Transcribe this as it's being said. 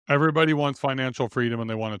Everybody wants financial freedom and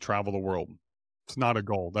they want to travel the world. It's not a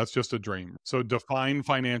goal. That's just a dream. So define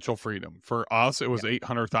financial freedom. For us, it Yeah. was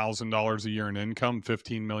 $800,000 a year in income,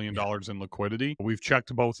 $15 million Yeah. in liquidity. We've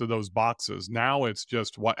checked both of those boxes. Now it's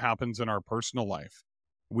just what happens in our personal life.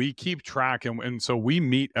 We keep track, and so we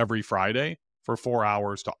meet every Friday for 4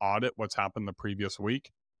 hours to audit what's happened the previous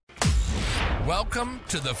week. Welcome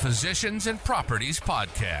to the Physicians and Properties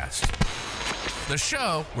Podcast, the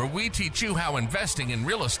show where we teach you how investing in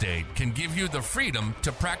real estate can give you the freedom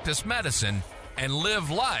to practice medicine and live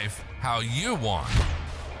life how you want.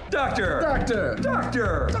 Doctor! Doctor!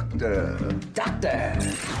 Doctor! Doctor!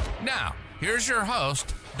 Doctor! Now, here's your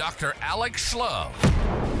host, Dr. Alex Schloe.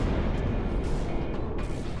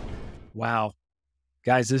 Wow.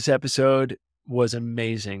 Guys, this episode was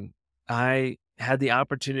amazing. I had the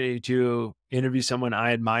opportunity to interview someone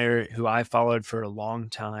I admire, who I followed for a long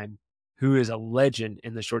time, who is a legend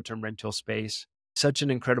in the short-term rental space. Such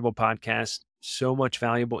an incredible podcast, so much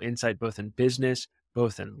valuable insight, both in business,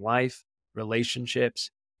 both in life,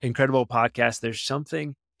 relationships. Incredible podcast. There's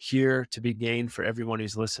something here to be gained for everyone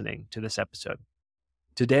who's listening to this episode.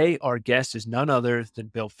 Today, our guest is none other than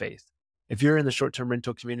Bill Faith. If you're in the short-term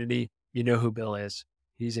rental community, you know who Bill is.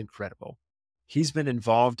 He's incredible. He's been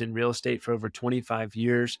involved in real estate for over 25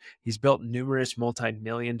 years. He's built numerous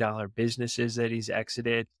multi-million-dollar businesses that he's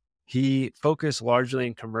exited. He focused largely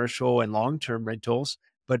in commercial and long-term rentals,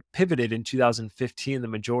 but pivoted in 2015 the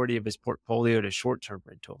majority of his portfolio to short-term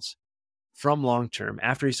rentals from long-term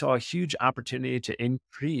after he saw a huge opportunity to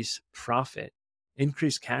increase profit,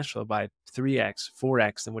 increase cash flow by 3x,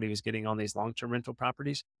 4x than what he was getting on these long-term rental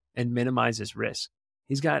properties, and minimize his risk.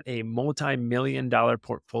 He's got a multi-million-dollar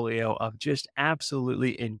portfolio of just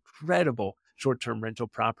absolutely incredible short-term rental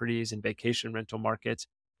properties and vacation rental markets,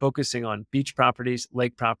 focusing on beach properties,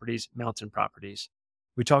 lake properties, mountain properties.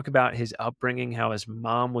 We talk about his upbringing, how his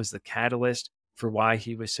mom was the catalyst for why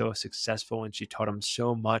he was so successful, and she taught him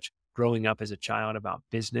so much growing up as a child about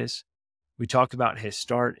business. We talk about his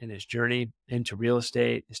start and his journey into real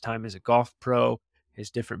estate, his time as a golf pro, his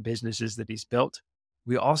different businesses that he's built.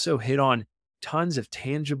 We also hit on tons of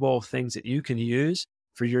tangible things that you can use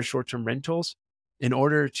for your short-term rentals in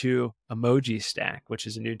order to emoji stack, which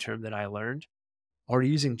is a new term that I learned, or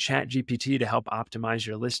using ChatGPT to help optimize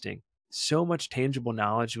your listing. So much tangible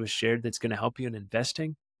knowledge was shared that's going to help you in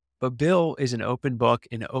investing. But Bill is an open book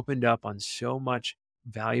and opened up on so much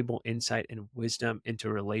valuable insight and wisdom into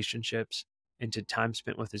relationships, into time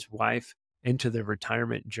spent with his wife, into the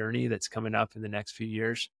retirement journey that's coming up in the next few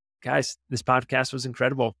years. Guys, this podcast was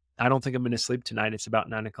incredible. I don't think I'm going to sleep tonight. It's about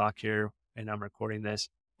 9 o'clock here and I'm recording this,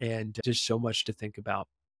 and just so much to think about.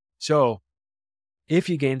 So if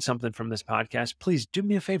you gained something from this podcast, please do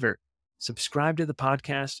me a favor. Subscribe to the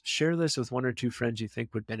podcast. Share this with one or two friends you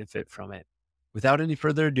think would benefit from it. Without any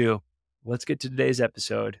further ado, let's get to today's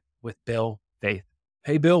episode with Bill Faith.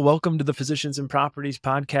 Hey, Bill, welcome to the Physicians and Properties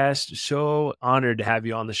Podcast. So honored to have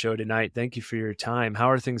you on the show tonight. Thank you for your time.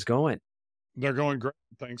 How are things going? They're going great.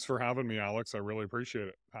 Thanks for having me, Alex. I really appreciate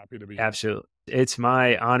it. Happy to be here. Absolutely. It's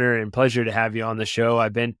my honor and pleasure to have you on the show.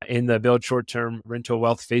 I've been in the Build Short-Term Rental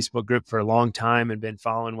Wealth Facebook group for a long time and been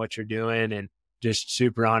following what you're doing, and just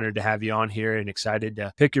super honored to have you on here and excited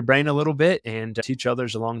to pick your brain a little bit and teach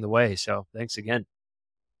others along the way. So thanks again.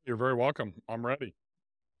 You're very welcome. I'm ready.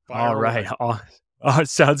 All right. Oh,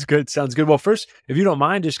 sounds good. Sounds good. Well, first, if you don't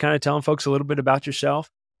mind, just kind of telling folks a little bit about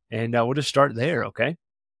yourself, and we'll just start there. Okay.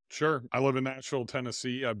 Sure. I live in Nashville,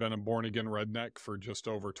 Tennessee. I've been a born-again redneck for just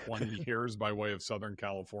over 20 years by way of Southern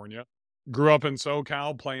California. Grew up in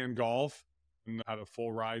SoCal playing golf and had a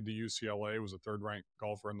full ride to UCLA. Was a third-ranked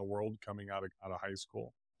golfer in the world coming out of high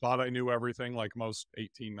school. Thought I knew everything, like most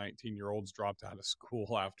 18, 19-year-olds. Dropped out of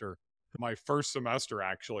school after my first semester,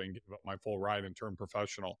 actually, and gave up my full ride and turned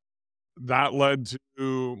professional. That led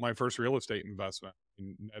to my first real estate investment.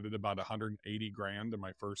 Netted about 180 grand in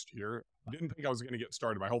my first year. Didn't think I was going to get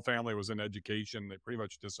started. My whole family was in education. They pretty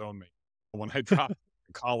much disowned me when I dropped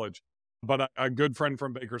college. But a good friend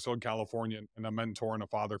from Bakersfield, California, and a mentor and a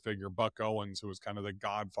father figure, Buck Owens, who was kind of the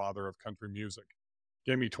godfather of country music,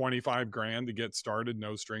 gave me 25 grand to get started,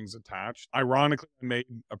 no strings attached. Ironically, I made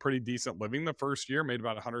a pretty decent living the first year, made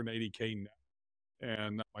about 180K net.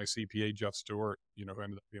 And my CPA, Jeff Stewart, who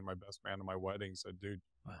ended up being my best man at my wedding, said, dude,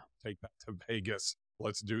 wow, take that to Vegas.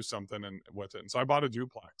 Let's do something with it. And so I bought a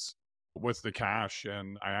duplex with the cash,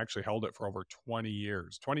 and I actually held it for over 20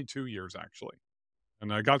 years, 22 years, actually.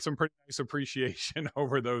 And I got some pretty nice appreciation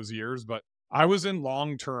over those years, but I was in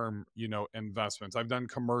long-term, investments. I've done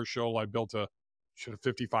commercial. I built a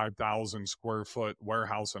 55,000 square foot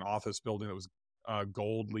warehouse and office building that was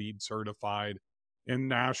gold LEED certified. in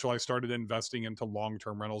Nashville, I started investing into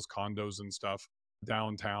long-term rentals, condos and stuff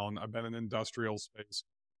downtown. I've been in industrial space.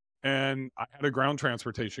 And I had a ground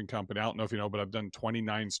transportation company. I don't know if you know, but I've done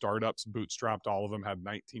 29 startups, bootstrapped all of them, had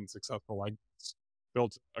 19 successful exits,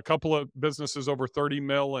 built a couple of businesses over 30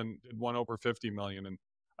 mil and did one over 50 million. And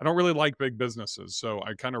I don't really like big businesses. So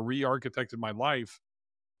I kind of re-architected my life,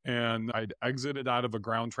 and I'd exited out of a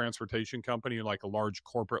ground transportation company, like a large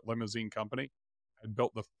corporate limousine company. I'd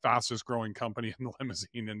built the fastest growing company in the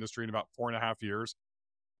limousine industry in about 4.5 years.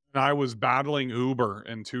 And I was battling Uber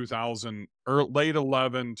in 2000 or late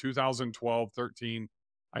 11, 2012, 13.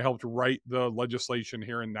 I helped write the legislation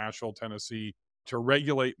here in Nashville, Tennessee to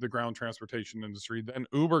regulate the ground transportation industry. Then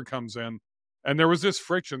Uber comes in, and there was this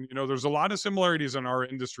friction. There's a lot of similarities in our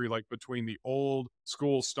industry, like between the old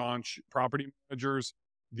school staunch property managers,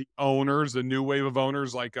 the owners, the new wave of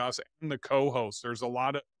owners like us, and the co-hosts. There's a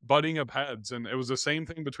lot of butting of heads. And it was the same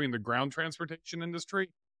thing between the ground transportation industry,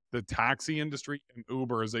 the taxi industry, and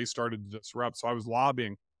Uber as they started to disrupt. So I was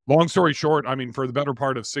lobbying. Long story short, I mean, for the better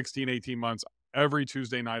part of 16, 18 months, every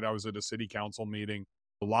Tuesday night I was at a city council meeting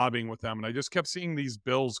lobbying with them. And I just kept seeing these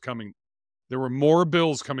bills coming. There were more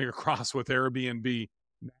bills coming across with Airbnb.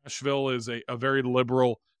 Nashville is a very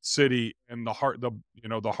liberal city in the heart, the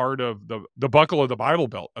heart of the buckle of the Bible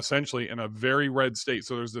Belt, essentially, in a very red state.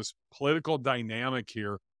 So there's this political dynamic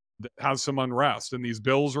here that has some unrest, and these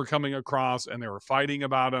bills were coming across and they were fighting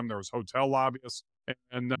about them. There was hotel lobbyists.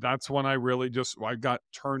 And that's when I got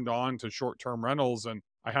turned on to short-term rentals. And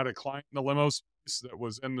I had a client in the limo space that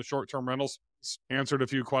was in the short-term rentals, answered a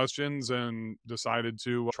few questions, and decided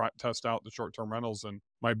to test out the short-term rentals. And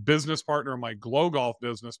my business partner, my Glow Golf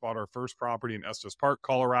business, bought our first property in Estes Park,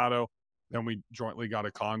 Colorado. Then we jointly got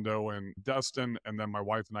a condo in Destin. And then my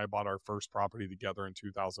wife and I bought our first property together in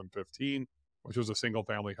 2015, which was a single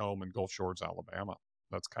family home in Gulf Shores, Alabama.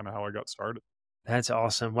 That's kind of how I got started. That's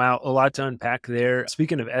awesome. Wow. A lot to unpack there.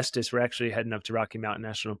 Speaking of Estes, we're actually heading up to Rocky Mountain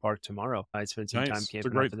National Park tomorrow. I spent some time Nice. It's a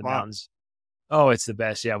camping up great in the spot. mountains. Oh, it's the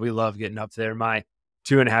best. Yeah, we love getting up there. My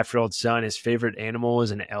 2.5-year-old son, his favorite animal is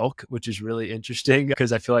an elk, which is really interesting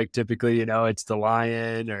because I feel like typically, it's the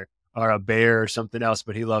lion or a bear or something else,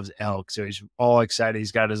 but he loves elk. So he's all excited.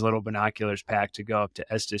 He's got his little binoculars packed to go up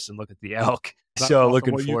to Estes and look at the elk. That's So awesome.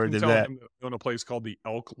 looking Well, you forward can to tell that. him to in a place called the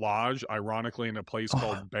Elk Lodge, ironically, in a place Oh,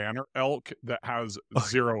 called Banner Elk that has oh,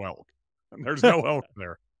 zero elk. And there's no elk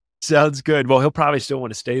there. sounds good. Well, he'll probably still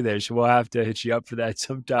want to stay there, so we'll have to hit you up for that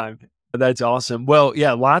sometime. That's awesome. Well,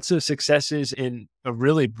 yeah, lots of successes in a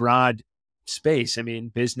really broad space. I mean,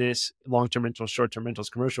 business, long-term rentals, short-term rentals,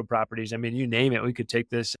 commercial properties. I mean, you name it, we could take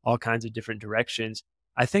this all kinds of different directions.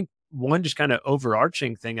 I think one just kind of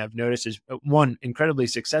overarching thing I've noticed is one, incredibly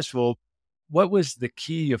successful. What was the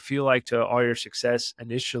key you feel like to all your success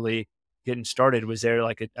initially getting started? Was there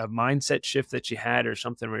like a mindset shift that you had or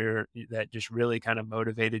something that just really kind of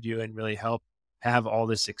motivated you and really helped have all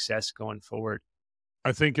this success going forward?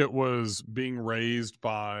 I think it was being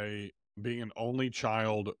an only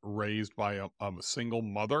child raised by a single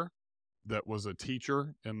mother that was a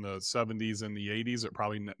teacher in the 70s and the 80s. It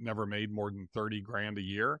probably never made more than 30 grand a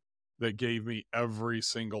year. That gave me every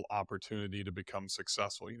single opportunity to become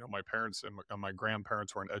successful. My parents and my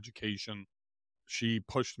grandparents were in education. She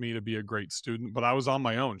pushed me to be a great student, but I was on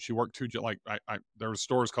my own. She worked there were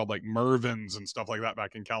stores called like Mervin's and stuff like that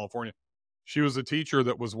back in California. She was a teacher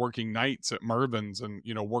that was working nights at Mervin's and,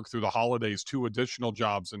 worked through the holidays, 2 additional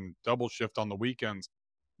jobs and double shift on the weekends,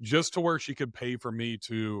 just to where she could pay for me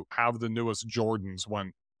to have the newest Jordans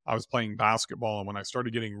when I was playing basketball. And when I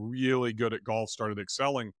started getting really good at golf, started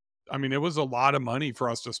excelling. I mean, it was a lot of money for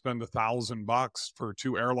us to spend $1,000 for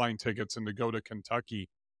 2 airline tickets and to go to Kentucky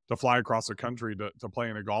to fly across the country to play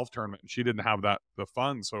in a golf tournament. And she didn't have the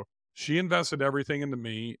funds. So she invested everything into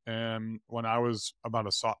me. And when I was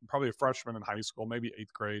probably a freshman in high school, maybe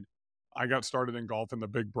 8th grade, I got started in golf in the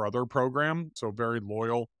Big Brother program. So very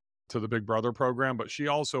loyal to the Big Brother program. But she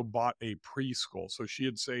also bought a preschool. So she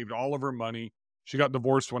had saved all of her money. She got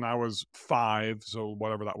divorced when I was 5. So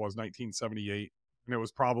whatever that was, 1978. And it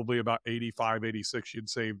was probably about 85, 86. She had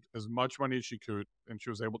saved as much money as she could. And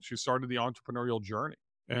she started the entrepreneurial journey.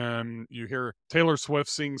 And you hear Taylor Swift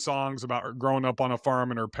sing songs about her growing up on a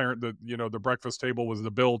farm and her parent, the breakfast table was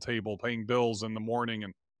the bill table, paying bills in the morning.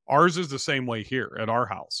 And ours is the same way here at our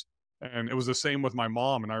house. And it was the same with my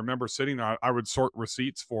mom. And I remember sitting there, I would sort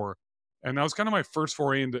receipts for her. And that was kind of my first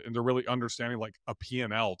foray into really understanding like a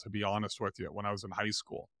P&L, to be honest with you, when I was in high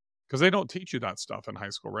school. Because they don't teach you that stuff in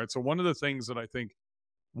high school, right? So one of the things that I think,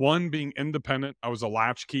 one, being independent, I was a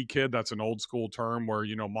latchkey kid. That's an old school term where,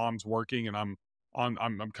 mom's working and I'm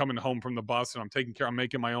I'm coming home from the bus and I'm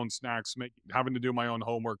making my own snacks, having to do my own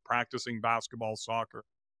homework, practicing basketball, soccer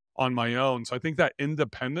on my own. So I think that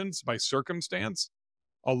independence by circumstance,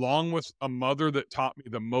 along with a mother that taught me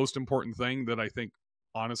the most important thing that I think,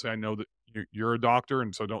 honestly, I know that you're a doctor,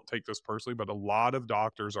 and so don't take this personally, but a lot of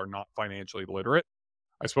doctors are not financially literate.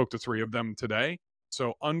 I spoke to 3 of them today.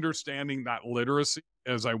 So understanding that literacy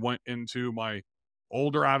as I went into my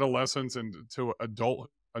older adolescence and to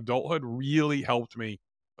adulthood really helped me.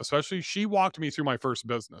 Especially, she walked me through my first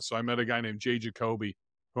business. So I met a guy named Jay Jacoby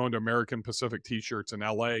who owned American Pacific T-shirts in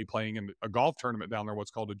LA, playing in a golf tournament down there,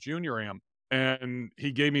 what's called a junior am. And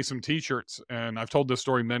he gave me some T-shirts, and I've told this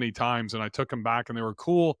story many times, and I took them back and they were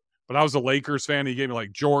cool. But I was a Lakers fan. He gave me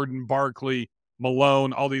like Jordan, Barkley,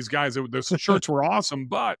 Malone, all these guys. The shirts were awesome,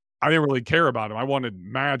 but I didn't really care about them. I wanted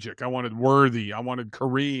Magic. I wanted Worthy. I wanted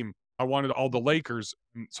Kareem. I wanted all the Lakers.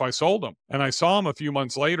 So I sold them. And I saw him a few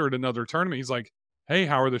months later at another tournament. He's like, hey,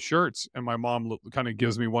 how are the shirts? And my mom kind of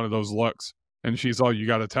gives me one of those looks. And she's all, you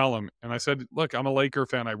got to tell him. And I said, look, I'm a Laker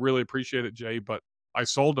fan. I really appreciate it, Jay, but I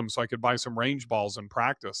sold them so I could buy some range balls and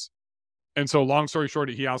practice. And so long story short,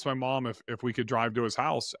 he asked my mom if we could drive to his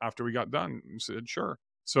house after we got done. I said, sure.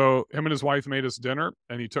 So him and his wife made us dinner,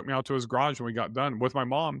 and he took me out to his garage when we got done with my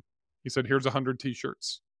mom. He said, here's 100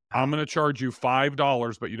 T-shirts. I'm going to charge you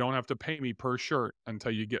 $5, but you don't have to pay me per shirt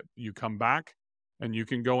until you come back and you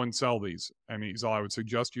can go and sell these. And he's all, I would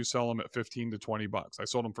suggest you sell them at 15 to 20 bucks. I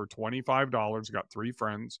sold them for $25, got 3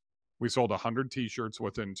 friends. We sold 100 T-shirts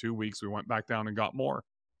within 2 weeks. We went back down and got more.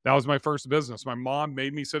 That was my first business. My mom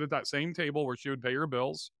made me sit at that same table where she would pay her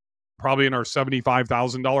bills, probably in our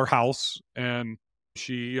 $75,000 house. And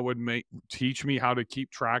she would teach me how to keep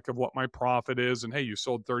track of what my profit is. And hey, you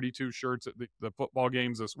sold 32 shirts at the football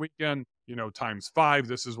games this weekend, times 5.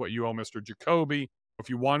 This is what you owe Mr. Jacoby. If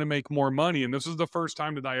you want to make more money, and this is the first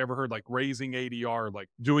time that I ever heard like raising ADR, like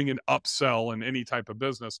doing an upsell in any type of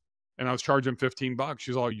business. And I was charging 15 bucks.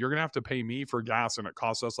 She's all, you're going to have to pay me for gas. And it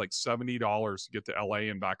costs us like $70 to get to LA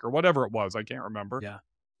and back, or whatever it was. I can't remember. Yeah.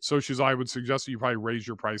 So she's all, I would suggest that you probably raise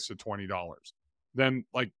your price to $20. Then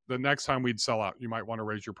like the next time we'd sell out, you might want to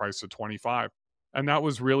raise your price to 25. And that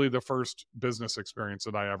was really the first business experience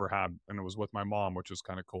that I ever had. And it was with my mom, which is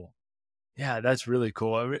kind of cool. Yeah, that's really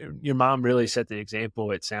cool. Your mom really set the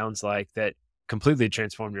example, it sounds like, that completely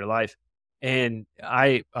transformed your life. And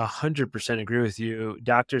I 100% agree with you.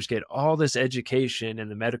 Doctors get all this education in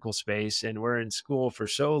the medical space, and we're in school for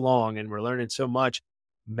so long and we're learning so much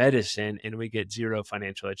medicine, and we get zero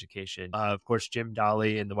financial education. Of course, Jim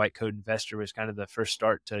Dolly and the White Coat Investor was kind of the first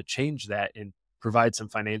start to change that and provide some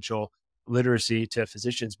financial literacy to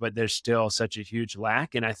physicians, but there's still such a huge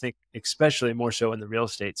lack. And I think especially more so in the real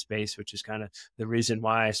estate space, which is kind of the reason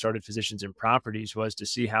why I started Physicians and Properties, was to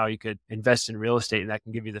see how you could invest in real estate, and that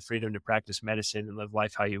can give you the freedom to practice medicine and live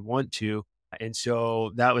life how you want to. And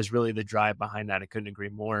so that was really the drive behind that. I couldn't agree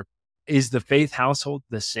more. Is the Faith household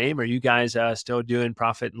the same? Are you guys still doing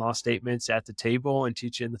profit and loss statements at the table and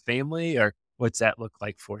teaching the family, or what's that look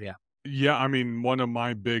like for you? Yeah, I mean, one of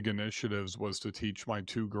my big initiatives was to teach my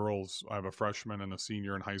 2 girls, I have a freshman and a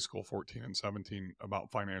senior in high school, 14 and 17, about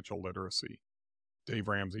financial literacy. Dave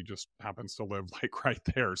Ramsey just happens to live like right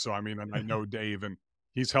there. So, I mean, and I know Dave, and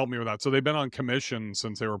he's helped me with that. So they've been on commission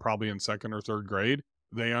since they were probably in 2nd or 3rd grade.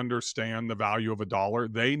 They understand the value of a dollar.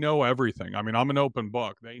 They know everything. I mean, I'm an open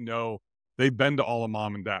book. They know, they've been to all of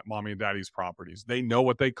mommy and daddy's properties. They know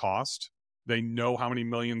what they cost. They know how many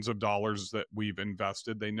millions of dollars that we've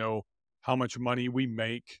invested. They know how much money we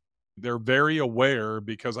make. They're very aware,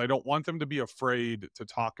 because I don't want them to be afraid to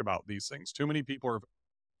talk about these things. Too many people are,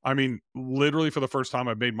 I mean, literally for the first time,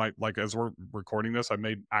 I've made as we're recording this, I've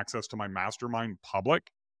made access to my mastermind public.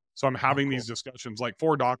 So I'm having these discussions, like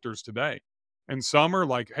 4 doctors today. And some are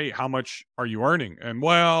like, hey, how much are you earning? And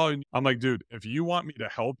well, I'm like, dude, if you want me to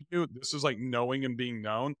help you, this is like knowing and being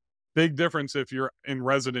known. Big difference if you're in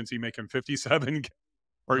residency making 57K,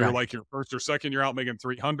 or you're like your first or second year out making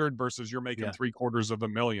 300 versus you're making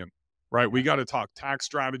 $750,000, right? We got to talk tax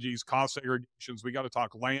strategies, cost segregations. We got to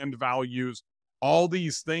talk land values, all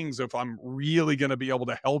these things, if I'm really going to be able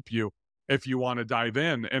to help you if you want to dive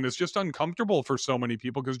in. And it's just uncomfortable for so many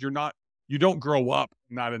people because you don't grow up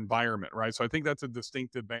in that environment, right? So I think that's a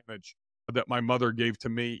distinct advantage that my mother gave to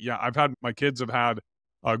me. Yeah, my kids have had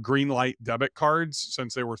green light debit cards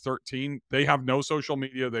since they were 13. They have no social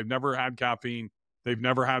media. They've never had caffeine. They've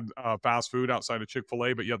never had fast food outside of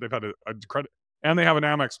Chick-fil-A, but yet they've had a credit, and they have an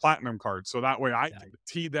Amex Platinum card. So that way I can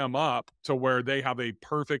tee them up to where they have a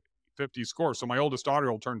perfect 50 score. So my oldest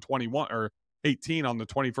daughter will turn 21 or 18 on the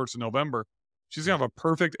 21st of November. She's going to have a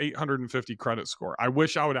perfect 850 credit score. I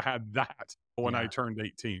wish I would have had that when I turned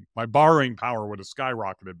 18. My borrowing power would have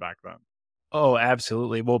skyrocketed back then. Oh,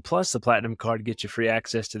 absolutely. Well, plus the Platinum card gets you free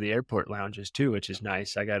access to the airport lounges too, which is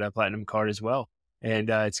nice. I got a Platinum card as well, and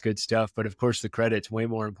it's good stuff. But of course, the credit's way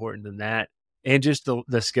more important than that. And just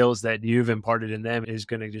the skills that you've imparted in them is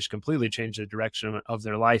going to just completely change the direction of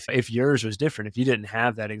their life. If yours was different, if you didn't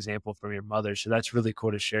have that example from your mother. So that's really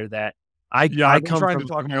cool to share that. Yeah, I I've been come trying from,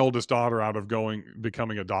 to talk my oldest daughter out of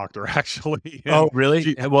becoming a doctor, actually. oh, And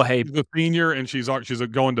really? Well, hey, she's a senior, and she's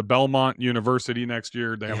going to Belmont University next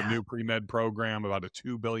year. They have a yeah, new pre-med program, about a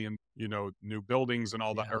 $2 billion, new buildings and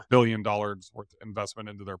all that, yeah, or $1 billion worth of investment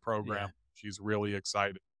into their yeah, program. She's really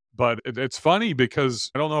excited. But it's funny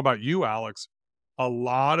because I don't know about you, Alex. A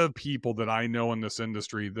lot of people that I know in this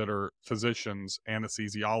industry that are physicians,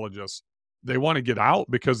 anesthesiologists, they want to get out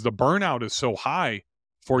because the burnout is so high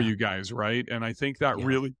for yeah, you guys, right? And I think that yeah,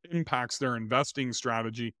 really impacts their investing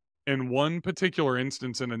strategy in one particular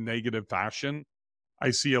instance in a negative fashion.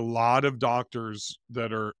 I see a lot of doctors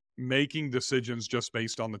that are making decisions just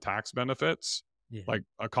based on the tax benefits, yeah, like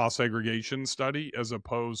a cost segregation study, as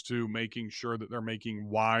opposed to making sure that they're making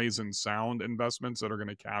wise and sound investments that are going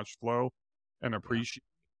to cash flow and yeah, appreciate.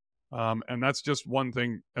 And that's just one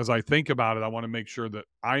thing. As I think about it, I want to make sure that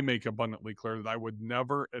I make abundantly clear that I would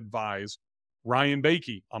never advise Ryan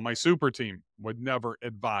Bakey on my super team, would never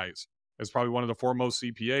advise, as probably one of the foremost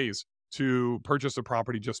CPAs, to purchase a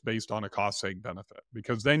property just based on a cost seg benefit,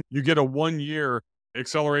 because then you get a 1 year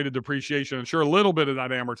accelerated depreciation. And sure, a little bit of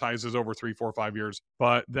that amortizes over 3, 4, 5 years.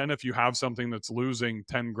 But then if you have something that's losing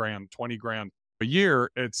 10 grand, 20 grand a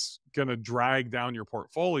year, it's going to drag down your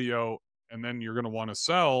portfolio, and then you're going to want to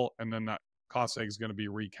sell, and then that cost seg is going to be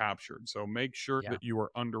recaptured. So make sure yeah. that you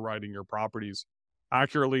are underwriting your properties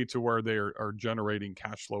accurately to where they are generating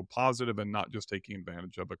cash flow positive and not just taking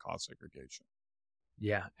advantage of a cost segregation.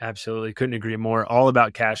 Yeah, absolutely. Couldn't agree more. All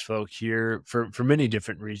about cash flow here for many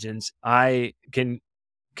different reasons. I can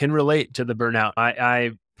relate to the burnout.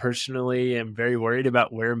 I personally am very worried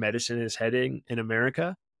about where medicine is heading in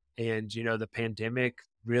America. And, the pandemic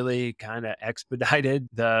really kind of expedited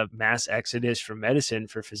the mass exodus from medicine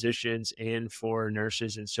for physicians and for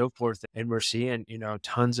nurses and so forth. And we're seeing,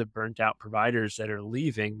 tons of burnt out providers that are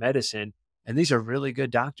leaving medicine. And these are really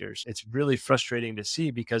good doctors. It's really frustrating to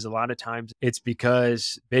see because a lot of times it's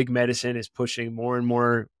because big medicine is pushing more and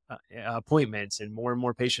more appointments and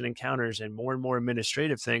more patient encounters and more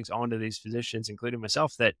administrative things onto these physicians, including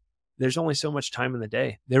myself, that there's only so much time in the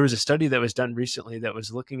day. There was a study that was done recently that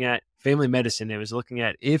was looking at family medicine. It was looking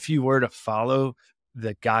at if you were to follow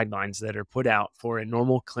the guidelines that are put out for a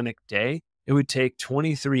normal clinic day, it would take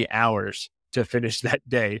 23 hours to finish that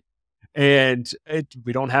day. And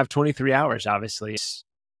we don't have 23 hours, obviously.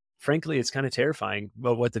 Frankly, it's kind of terrifying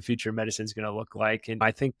about what the future of medicine is going to look like. And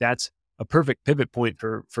I think that's a perfect pivot point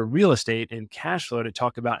for real estate and cash flow to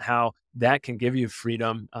talk about how that can give you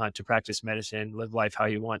freedom to practice medicine, live life how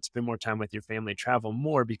you want, spend more time with your family, travel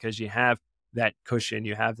more because you have that cushion,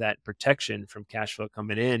 you have that protection from cash flow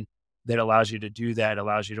coming in that allows you to do that,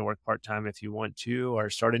 allows you to work part-time if you want to, or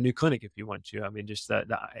start a new clinic if you want to. I mean, just that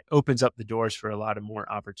it opens up the doors for a lot of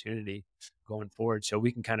more opportunity going forward. So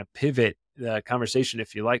we can kind of pivot the conversation,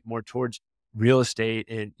 if you like, more towards real estate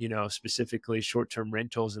and, specifically short-term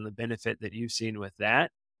rentals and the benefit that you've seen with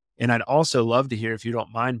that. And I'd also love to hear, if you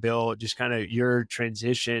don't mind, Bill, just kind of your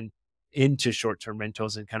transition into short-term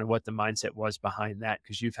rentals and kind of what the mindset was behind that,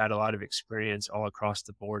 because you've had a lot of experience all across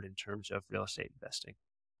the board in terms of real estate investing.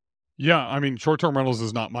 Yeah, I mean, short-term rentals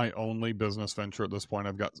is not my only business venture at this point.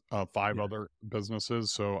 I've got 5 Yeah. other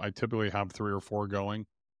businesses, so I typically have 3 or 4 going.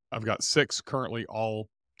 I've got 6 currently all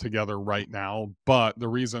together right now, but the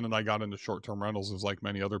reason that I got into short-term rentals is, like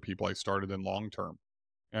many other people, I started in long-term.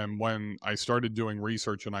 And when I started doing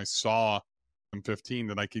research and I saw in 15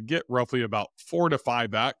 that I could get roughly about 4 to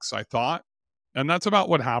 5x, I thought, and that's about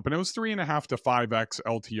what happened. It was 3.5 to 5x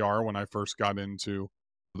LTR when I first got into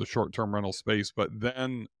the short-term rental space, but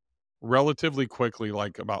then relatively quickly,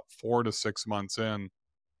 like about 4 to 6 months in,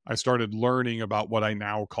 I started learning about what I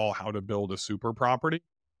now call how to build a super property.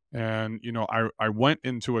 And, I went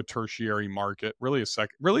into a tertiary market, really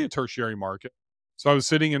a tertiary market. So I was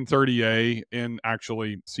sitting in 30A in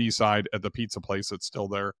actually Seaside at the pizza place that's still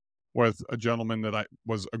there, with a gentleman that I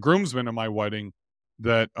was a groomsman in my wedding,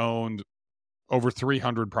 that owned over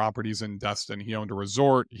 300 properties in Destin. He owned a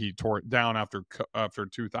resort. He tore it down after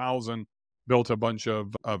 2000, built a bunch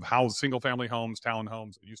of single family homes,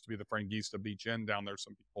 townhomes. It used to be the Frangista Beach Inn down there.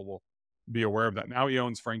 Some people will be aware of that. Now he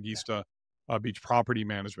owns Frangista Beach Property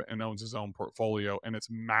Management and owns his own portfolio, and it's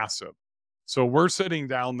massive. So we're sitting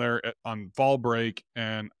down there on fall break,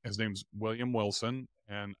 and his name's William Wilson.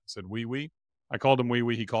 And I said, wee wee. I called him wee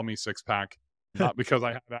wee. He called me six pack, not because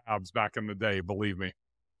I had abs back in the day, believe me.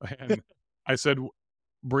 And I said,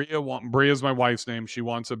 Bria's my wife's name. She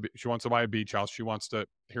wants to buy a beach house. She wants to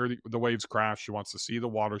hear the waves crash. She wants to see the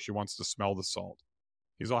water. She wants to smell the salt.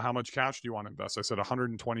 He's all, how much cash do you want to invest? I said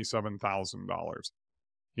 $127,000.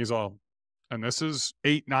 He's all, and this is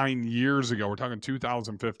 8-9 years ago. We're talking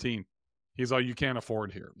 2015. He's all, you can't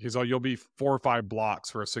afford here. He's all, you'll be 4 or 5 blocks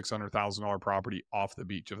for a $600,000 property off the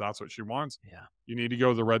beach. If that's what she wants, you need to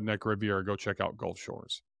go to the Redneck Riviera, go check out Gulf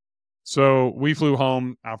Shores. So we flew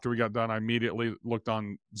home after we got done. I immediately looked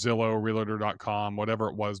on Zillow, Realtor.com, whatever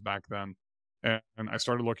it was back then. And I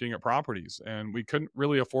started looking at properties, and we couldn't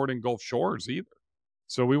really afford in Gulf Shores either.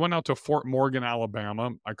 So we went out to Fort Morgan,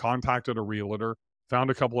 Alabama. I contacted a realtor, found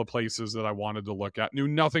a couple of places that I wanted to look at, knew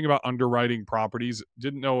nothing about underwriting properties,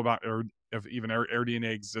 didn't know about if even AirDNA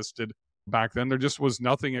existed back then. There just was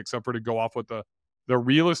nothing except for to go off what the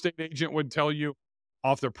real estate agent would tell you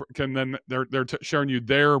off the, and then they're showing you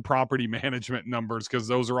their property management numbers, because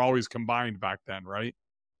those are always combined back then, right?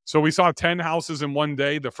 So we saw 10 houses in one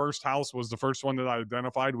day. The first house was the first one that I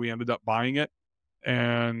identified. We ended up buying it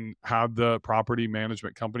and had the property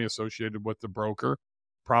management company associated with the broker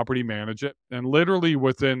property manage it. And literally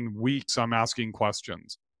within weeks, I'm asking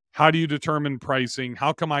questions. How do you determine pricing?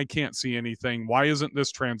 How come I can't see anything? Why isn't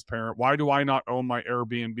this transparent? Why do I not own my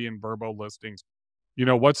Airbnb and Vrbo listings? You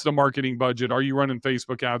know, what's the marketing budget? Are you running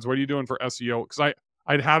Facebook ads? What are you doing for SEO? Because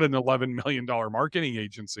I'd had an $11 million marketing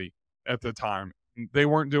agency at the time. They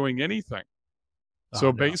weren't doing anything.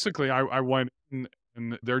 So basically, I went in,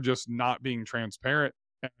 and they're just not being transparent.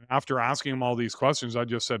 And after asking them all these questions, I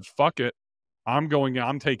just said, fuck it. I'm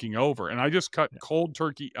taking over. And I just cut cold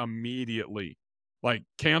turkey immediately. Like,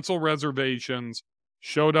 cancel reservations,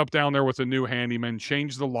 showed up down there with a new handyman,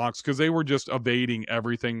 changed the locks, because they were just evading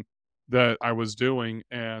everything that I was doing.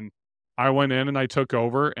 And I went in and I took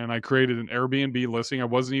over, and I created an Airbnb listing. I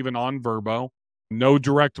wasn't even on Vrbo, no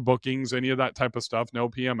direct bookings, any of that type of stuff, no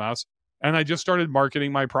PMS. And I just started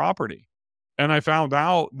marketing my property. And I found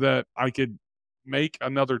out that I could make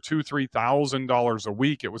another $2,000-$3,000 a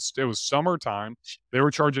week. It was summertime. They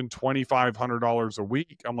were charging $2,500 a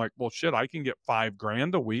week. I'm like, well, shit, I can get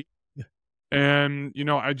 $5,000 a week. And, you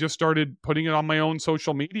know, I just started putting it on my own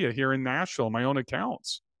social media here in Nashville, my own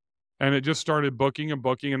accounts. And it just started booking and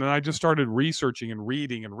booking. And then I just started researching and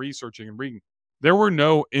reading and researching and reading. There were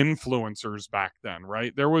no influencers back then,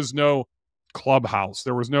 right? There was no Clubhouse.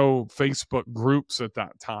 There was no Facebook groups at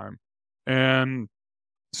that time. And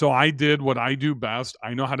so I did what I do best.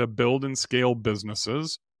 I know how to build and scale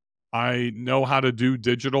businesses. I know how to do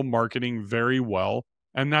digital marketing very well.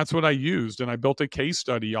 And that's what I used. And I built a case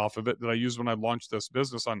study off of it that I used when I launched this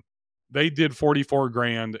business on. They did 44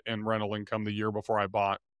 grand in rental income the year before I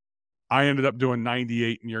bought. I ended up doing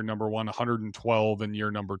 98 in year number 1, 112 in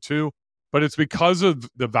year number 2. But it's because of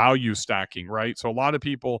the value stacking, right? So a lot of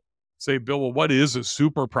people say, Bill, well, what is a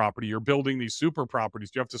super property? You're building these super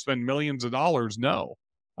properties. Do you have to spend millions of dollars? No.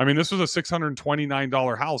 I mean, this was a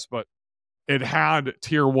 $629 house, but it had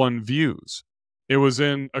tier 1 views. It was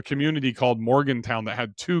in a community called Morgantown that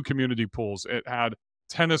had 2 community pools. It had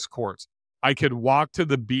tennis courts. I could walk to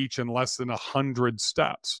the beach in less than 100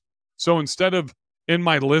 steps. So instead of in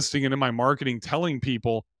my listing and in my marketing telling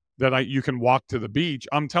people that you can walk to the beach,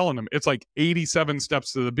 I'm telling them it's like 87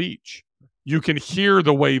 steps to the beach. You can hear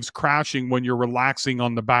the waves crashing when you're relaxing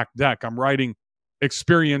on the back deck. I'm writing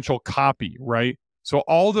experiential copy, right? So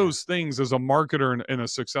all those things as a marketer and a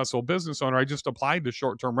successful business owner, I just applied to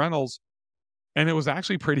short-term rentals, and it was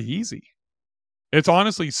actually pretty easy. It's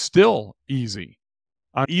honestly still easy,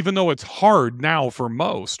 even though it's hard now for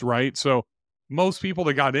most, right? So most people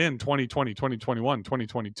that got in 2020, 2021,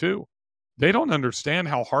 2022, they don't understand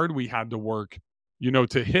how hard we had to work, you know,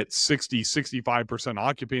 to hit 60,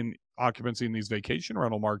 65% occupancy in these vacation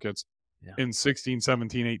rental markets in 16,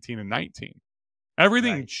 17, 18, and 19.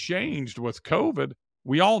 Everything changed with COVID.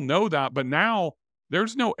 We all know that, but now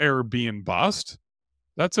there's no Airbnb bust.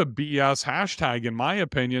 That's a BS hashtag, in my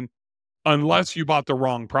opinion, unless you bought the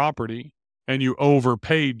wrong property and you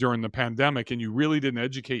overpaid during the pandemic and you really didn't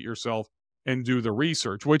educate yourself and do the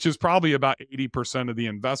research, which is probably about 80% of the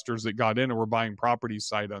investors that got in and were buying properties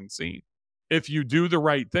sight unseen. If you do the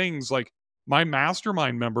right things, like my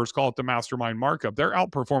mastermind members call it the mastermind markup, they're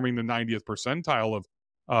outperforming the 90th percentile of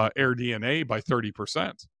AirDNA by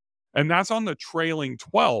 30%. And that's on the trailing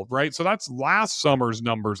 12, right? So that's last summer's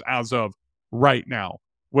numbers as of right now,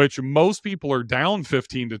 which most people are down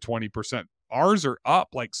 15 to 20%. Ours are up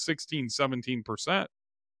like 16, 17%.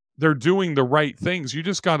 they're doing the right things. You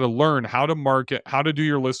just got to learn how to market, how to do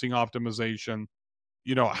your listing optimization,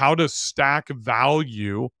 how to stack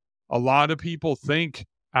value. A lot of people think,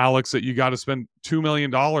 Alex, that you got to spend $2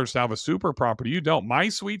 million to have a super property. You don't. My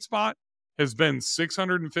sweet spot has been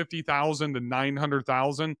 $650,000 to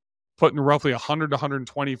 $900,000, putting roughly $100,000 to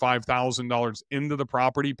 $125,000 into the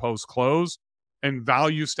property post close, and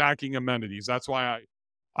value stacking amenities. That's why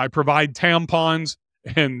I provide tampons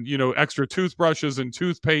and extra toothbrushes and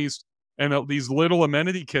toothpaste and these little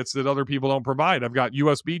amenity kits that other people don't provide. I've got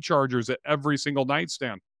USB chargers at every single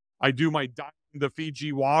nightstand. I do my the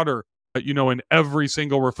Fiji water, in every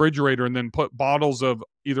single refrigerator, and then put bottles of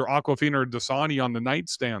either Aquafina or Dasani on the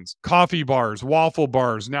nightstands. Coffee bars, waffle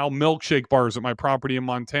bars, now milkshake bars at my property in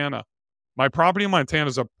Montana. My property in Montana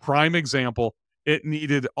is a prime example. It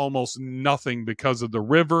needed almost nothing because of the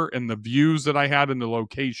river and the views that I had in the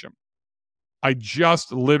location. I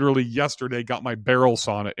just literally yesterday got my barrel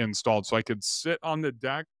sauna installed so I could sit on the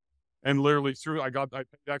deck and literally I paid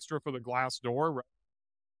extra for the glass door, right,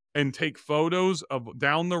 and take photos of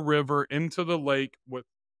down the river into the lake with,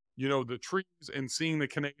 the trees and seeing the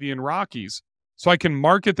Canadian Rockies. So I can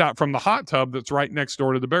market that from the hot tub that's right next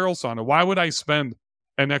door to the barrel sauna. Why would I spend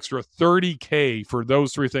an extra $30K for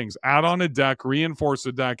those three things? Add on a deck, reinforce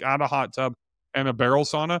the deck, add a hot tub and a barrel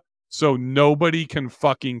sauna, so nobody can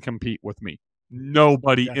fucking compete with me.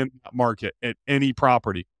 Nobody in that market at any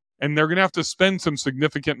property. And they're going to have to spend some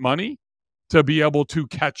significant money to be able to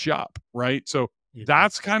catch up, right? So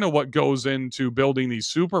that's kind of what goes into building these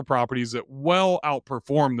super properties that well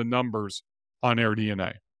outperform the numbers on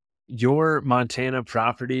AirDNA. Your Montana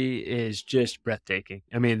property is just breathtaking.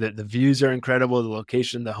 I mean, the views are incredible, the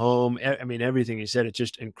location, the home, I mean, everything you said, it's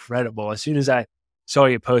just incredible. As soon as I saw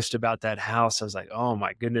you post about that house, I was like, oh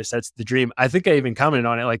my goodness, that's the dream. I think I even commented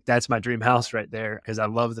on it, like, that's my dream house right there, because I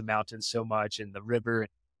love the mountains so much and the river,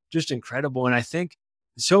 just incredible. And I think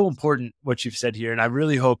it's so important what you've said here, and I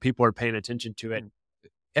really hope people are paying attention to it.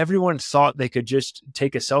 Everyone thought they could just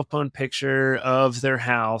take a cell phone picture of their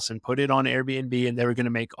house and put it on Airbnb and they were going to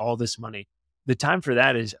make all this money. The time for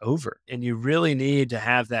that is over. And you really need to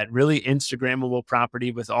have that really Instagrammable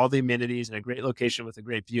property with all the amenities and a great location with a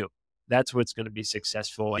great view. That's what's going to be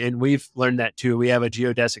successful. And we've learned that too. We have a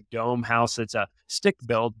geodesic dome house that's a stick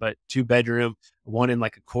build, but 2-bedroom, one in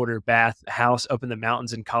like a quarter bath house up in the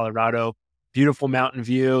mountains in Colorado. Beautiful mountain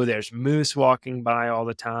view. There's moose walking by all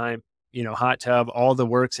the time. Hot tub, all the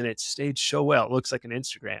works, and it staged so well. It looks like an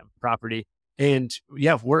Instagram property. And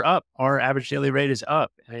yeah, we're up. Our average daily rate is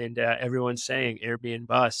up. And everyone's saying Airbnb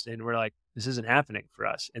bust. And we're like, this isn't happening for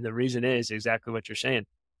us. And the reason is exactly what you're saying,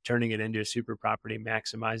 turning it into a super property,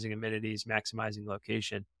 maximizing amenities, maximizing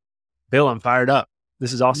location. Bill, I'm fired up.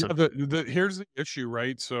 This is awesome. Yeah, here's the issue,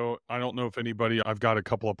 right? So I don't know if I've got a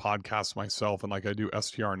couple of podcasts myself, and like I do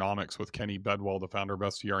STRnomics with Kenny Bedwell, the founder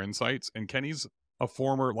of STR Insights. And Kenny's a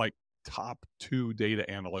former top 2 data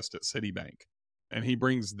analyst at Citibank. And he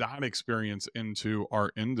brings that experience into our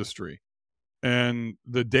industry. And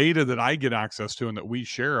the data that I get access to and that we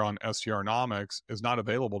share on STRnomics is not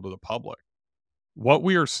available to the public. What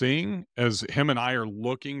we are seeing is him and I are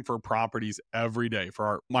looking for properties every day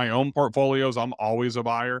for my own portfolios. I'm always a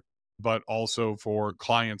buyer, but also for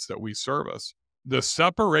clients that we service. The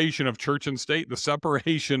separation of church and state, the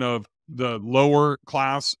separation of the lower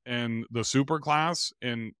class and the super class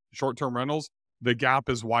in short-term rentals, the gap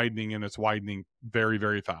is widening, and it's widening very,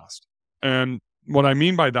 very fast. And what I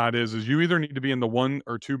mean by that is you either need to be in the 1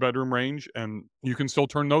 or 2 bedroom range, and you can still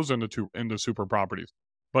turn those into super properties.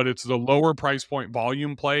 But it's the lower price point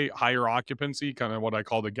volume play, higher occupancy, kind of what I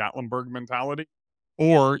call the Gatlinburg mentality.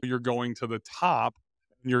 Or you're going to the top,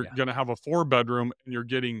 and you're going to have a 4 bedroom, and you're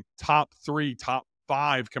getting top 3, top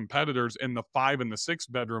 5 competitors in the 5 and the 6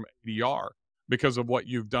 bedroom ADR because of what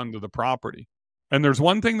you've done to the property. And there's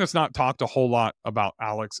one thing that's not talked a whole lot about,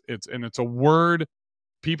 Alex. It's a word.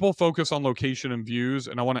 People focus on location and views,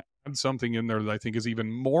 and I want to add something in there that I think is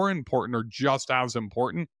even more important or just as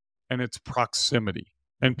important, and it's proximity.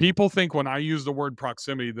 And people think when I use the word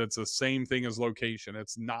proximity, that's the same thing as location.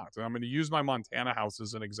 It's not. And I'm going to use my Montana house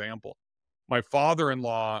as an example. My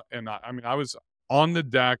father-in-law, and I was on the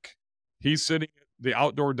deck. He's sitting at the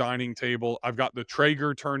outdoor dining table. I've got the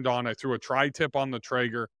Traeger turned on. I threw a tri-tip on the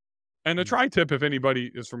Traeger. And a tri-tip, if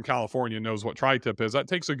anybody is from California knows what tri-tip is, that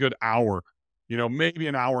takes a good hour, maybe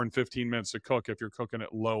an hour and 15 minutes to cook if you're cooking it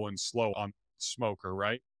low and slow on smoker,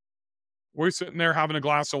 right? We're sitting there having a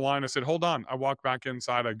glass of wine. I said, hold on. I walk back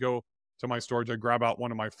inside. I go to my storage. I grab out one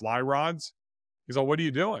of my fly rods. He's all, what are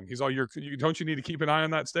you doing? He's all, don't you need to keep an eye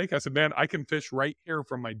on that steak? I said, man, I can fish right here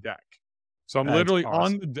from my deck. So I'm literally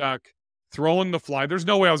awesome on the deck throwing the fly. There's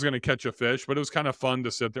no way I was going to catch a fish, but it was kind of fun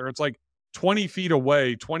to sit there. It's like 20 feet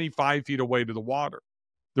away, 25 feet away to the water.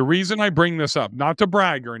 The reason I bring this up, not to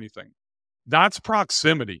brag or anything, that's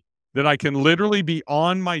proximity, that I can literally be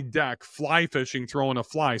on my deck fly fishing, throwing a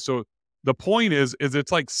fly. So the point is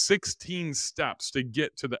it's like 16 steps to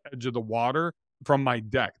get to the edge of the water from my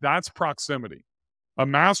deck. That's proximity. A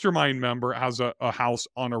mastermind member has a house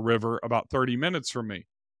on a river about 30 minutes from me,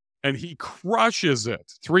 and he crushes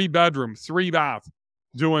it. 3-bedroom, 3-bath,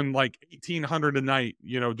 doing like $1,800 a night,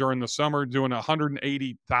 during the summer, doing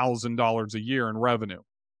 $180,000 a year in revenue.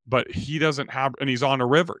 But he doesn't have, and he's on a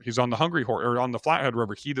river. He's on the Hungry Horse or on the Flathead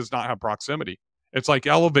River. He does not have proximity. It's like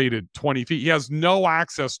elevated 20 feet. He has no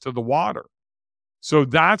access to the water. So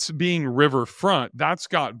that's being riverfront. That's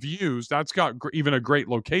got views. That's got even a great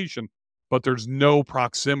location, but there's no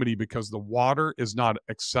proximity because the water is not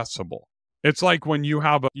accessible. It's like when you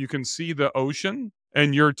can see the ocean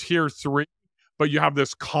and you're tier 3, but you have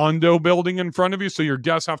this condo building in front of you. So your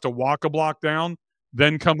guests have to walk a block down,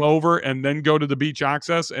 then come over and then go to the beach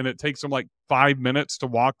access. And it takes them like 5 minutes to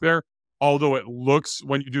walk there. Although it looks,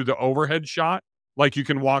 when you do the overhead shot, like you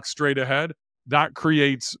can walk straight ahead, that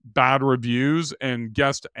creates bad reviews and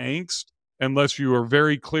guest angst unless you are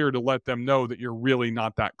very clear to let them know that you're really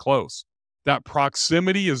not that close. That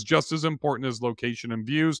proximity is just as important as location and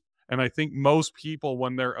views. And I think most people,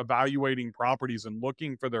 when they're evaluating properties and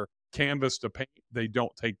looking for their canvas to paint, they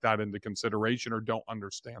don't take that into consideration or don't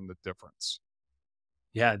understand the difference.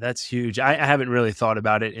 Yeah, that's huge. I haven't really thought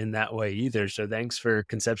about it in that way either. So thanks for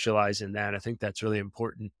conceptualizing that. I think that's really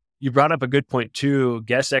important. You brought up a good point too,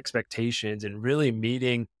 guest expectations and really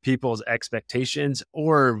meeting people's expectations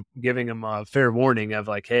or giving them a fair warning of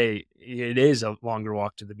like, hey, it is a longer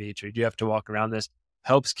walk to the beach or you do have to walk around this.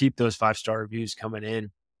 Helps keep those 5-star reviews coming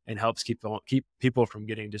in and helps keep people from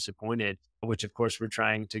getting disappointed, which of course we're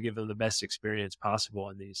trying to give them the best experience possible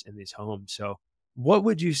in these homes. So what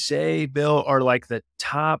would you say, Bill, are like the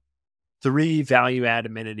top 3 value add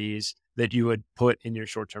amenities that you would put in your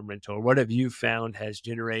short-term rental? Or what have you found has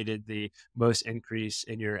generated the most increase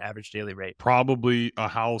in your average daily rate? Probably a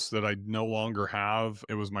house that I no longer have.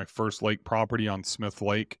 It was my first lake property on Smith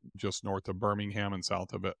Lake, just north of Birmingham and south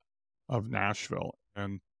of Nashville.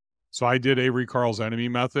 And so I did Avery Carl's enemy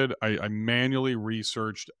method. I manually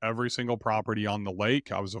researched every single property on the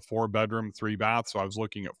lake. I was a 4-bedroom, 3-bath. So I was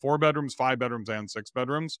looking at 4 bedrooms, 5 bedrooms, and 6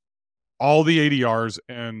 bedrooms, all the ADRs,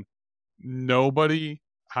 and nobody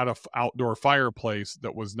had a outdoor fireplace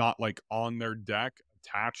that was not like on their deck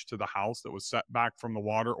attached to the house that was set back from the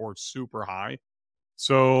water or super high.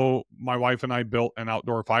 So my wife and I built an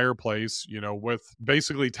outdoor fireplace, with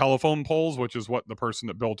basically telephone poles, which is what the person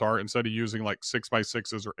that built our, instead of using like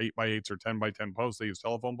 6x6s or 8x8s or 10x10 posts, they use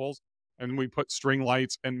telephone poles. And we put string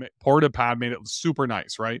lights and Porta-Pad made it super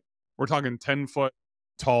nice, right? We're talking 10-foot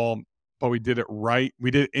tall, but we did it right. We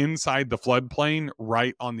did it inside the floodplain,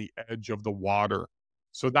 right on the edge of the water.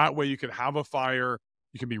 So that way you could have a fire.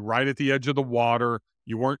 You could be right at the edge of the water.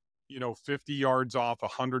 You weren't 50 yards off,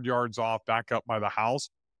 100 yards off, back up by the house.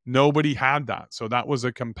 Nobody had that. So that was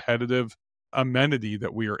a competitive amenity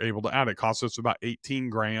that we were able to add. It cost us about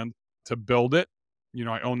 $18,000 to build it.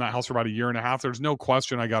 I owned that house for about 1.5 years. There's no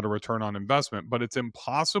question I got a return on investment, but it's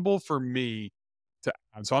impossible for me to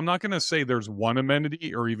add. So I'm not going to say there's one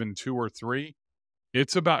amenity or even 2 or 3.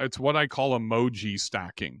 It's what I call emoji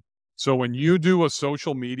stacking. So when you do a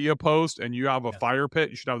social media post and you have a fire pit,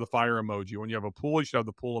 you should have the fire emoji. When you have a pool, you should have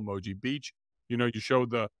the pool emoji. Beach, you show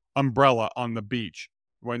the umbrella on the beach.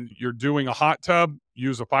 When you're doing a hot tub,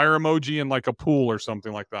 use a fire emoji and like a pool or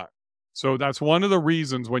something like that. So that's one of the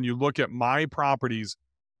reasons when you look at my properties,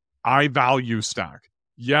 I value stack.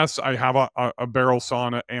 Yes, I have a barrel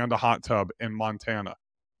sauna and a hot tub in Montana.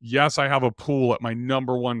 Yes, I have a pool at my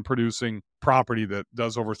number 1 producing property that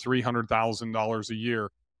does over $300,000 a year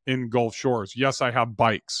in Gulf Shores. Yes, I have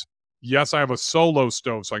bikes. Yes, I have a solo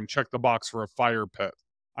stove so I can check the box for a fire pit.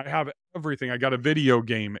 I have everything. I got a video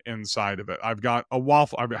game inside of it. I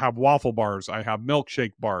have waffle bars. I have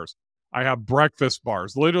milkshake bars. I have breakfast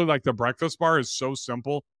bars. Literally, like the breakfast bar is so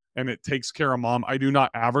simple and it takes care of mom. I do not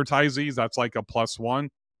advertise these. That's like a +1.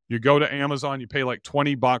 You go to Amazon, you pay like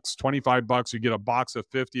 $20, $25. You get a box of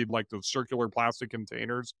 50, like those circular plastic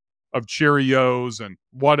containers of Cheerios and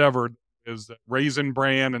whatever is the Raisin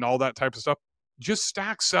Bran and all that type of stuff. Just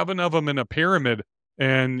stack 7 of them in a pyramid.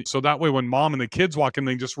 And so that way when mom and the kids walk in,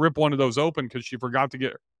 they just rip one of those open because she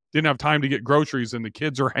didn't have time to get groceries and the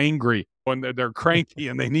kids are hangry when they're cranky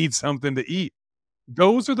and they need something to eat.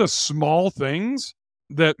 Those are the small things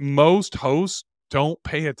that most hosts don't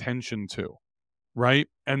pay attention to, right?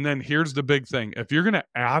 And then here's the big thing. If you're going to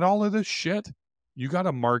add all of this shit, you got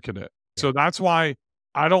to market it. So that's why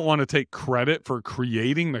I don't want to take credit for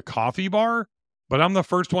creating the coffee bar, but I'm the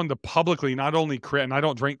first one to publicly not only create, and I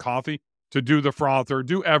don't drink coffee, to do the frother,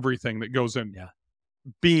 do everything that goes in. Yeah.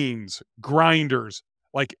 Beans, grinders,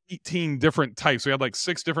 like 18 different types. We had like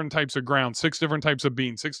 6 different types of ground, 6 different types of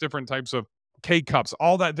beans, 6 different types of K-cups,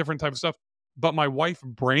 all that different type of stuff. But my wife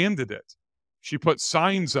branded it. She put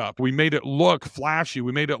signs up. We made it look flashy.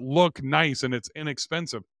 We made it look nice, and it's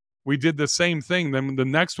inexpensive. We did the same thing. Then the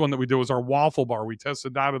next one that we did was our waffle bar. We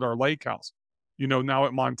tested that at our lake house. Now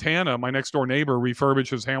at Montana, my next door neighbor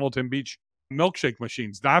refurbishes Hamilton Beach milkshake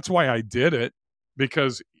machines. That's why I did it,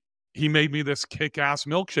 because he made me this kick-ass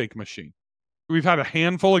milkshake machine. We've had a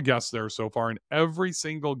handful of guests there so far, and every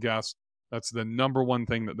single guest, that's the number one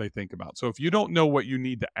thing that they think about. So if you don't know what you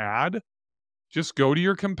need to add, just go to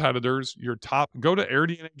your competitors, go to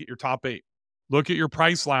AirDNA and get your top 8. Look at your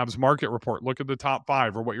Price Labs market report. Look at the top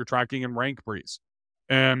 5 or what you're tracking in Rank Breeze.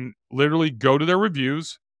 And literally go to their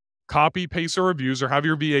reviews, copy, paste their reviews, or have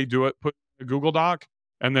your VA do it, put a Google Doc,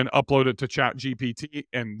 and then upload it to ChatGPT.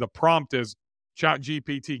 And the prompt is,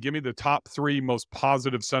 ChatGPT, give me the top 3 most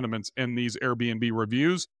positive sentiments in these Airbnb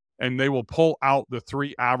reviews, and they will pull out the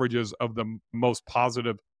 3 averages of the most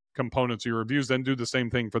positive components of your reviews. Then do the same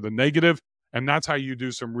thing for the negative, and that's how you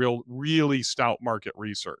do some really stout market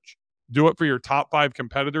research. Do it for your top 5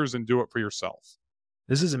 competitors and do it for yourself.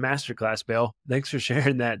 This is a masterclass, Bill. Thanks for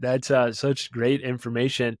sharing that. That's such great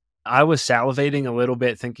information. I was salivating a little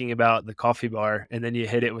bit thinking about the coffee bar, and then you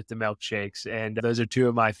hit it with the milkshakes, and those are 2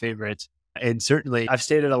 of my favorites. And certainly I've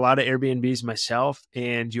stayed at a lot of Airbnbs myself,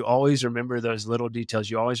 and you always remember those little details.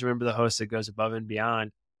 You always remember the host that goes above and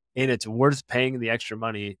beyond. And it's worth paying the extra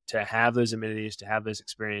money to have those amenities, to have those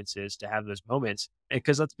experiences, to have those moments.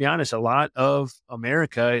 Because let's be honest, a lot of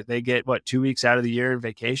America, they get 2 weeks out of the year in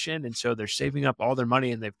vacation. And so they're saving up all their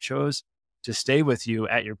money and they've chose to stay with you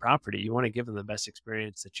at your property. You want to give them the best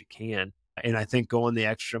experience that you can. And I think going the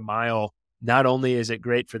extra mile, not only is it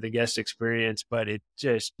great for the guest experience, but it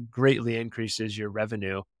just greatly increases your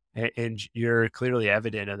revenue. And you're clearly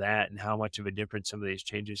evident of that and how much of a difference some of these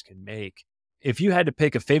changes can make. If you had to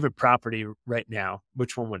pick a favorite property right now,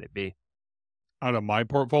 which one would it be? Out of my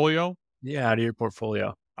portfolio? Yeah, out of your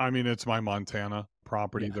portfolio. I mean, it's my Montana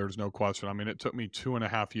property. Yeah. There's no question. I mean, it took me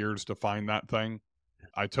 2.5 years to find that thing.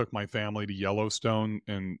 I took my family to Yellowstone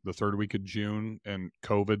in the 3rd week of June, and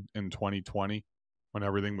COVID in 2020, when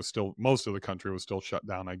everything was still, most of the country was still shut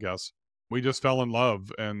down, I guess. We just fell in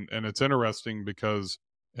love. And it's interesting because,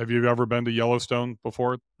 have you ever been to Yellowstone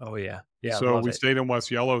before? Oh, yeah. Yeah. So we stayed in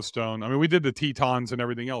West Yellowstone. I mean, we did the Tetons and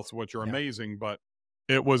everything else, which are amazing, but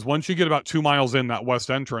it was once you get about 2 miles in that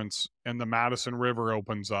west entrance and the Madison River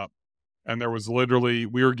opens up, and there was literally,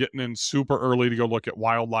 we were getting in super early to go look at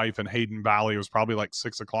wildlife in Hayden Valley. It was probably like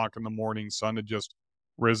 6 o'clock in the morning. Sun had just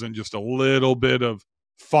risen, just a little bit of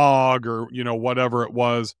fog or, whatever it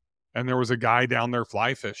was. And there was a guy down there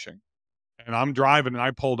fly fishing, and I'm driving and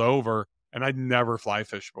I pulled over, and I'd never fly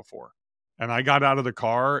fished before. And I got out of the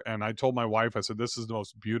car and I told my wife, I said, this is the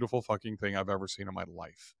most beautiful fucking thing I've ever seen in my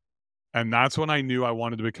life. And that's when I knew I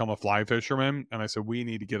wanted to become a fly fisherman. And I said, we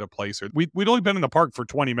need to get a place here. We'd only been in the park for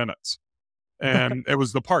 20 minutes. And it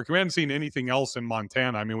was the park. We hadn't seen anything else in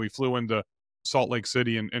Montana. I mean, we flew into Salt Lake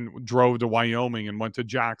City and drove to Wyoming and went to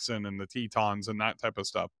Jackson and the Tetons and that type of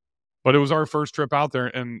stuff. But it was our first trip out there.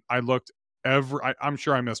 And I looked I'm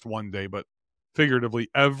sure I missed one day, but figuratively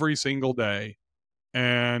every single day.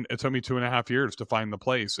 And it took me 2.5 years to find the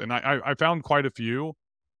place. And I found quite a few,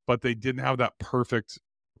 but they didn't have that perfect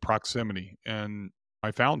proximity. And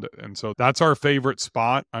I found it. And so that's our favorite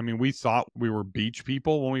spot. I mean, we thought we were beach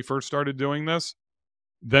people when we first started doing this.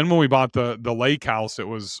 Then when we bought the lake house, it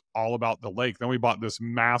was all about the lake. Then we bought this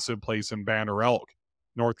massive place in Banner Elk,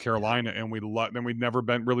 North Carolina. And then we'd never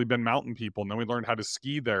really been mountain people. And then we learned how to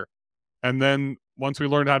ski there. And then once we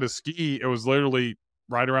learned how to ski, it was literally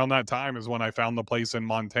right around that time is when I found the place in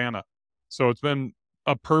Montana. So it's been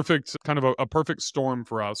a perfect storm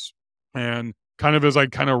for us. And kind of as I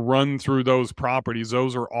kind of run through those properties,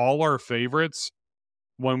 those are all our favorites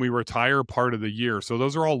when we retire part of the year. So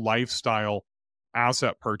those are all lifestyle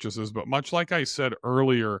asset purchases. But much like I said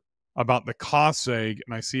earlier about the cost seg,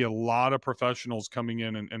 and I see a lot of professionals coming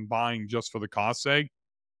in and buying just for the cost seg,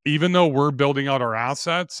 even though we're building out our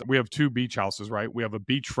assets, we have 2 beach houses, right? We have a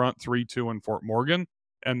beachfront 3-2 in Fort Morgan.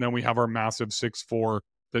 And then we have our massive 6-4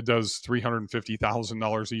 that does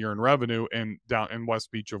 $350,000 a year in revenue down in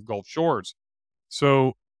West Beach of Gulf Shores.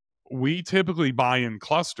 So we typically buy in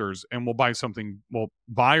clusters, and we'll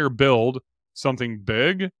buy or build something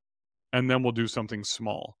big, and then we'll do something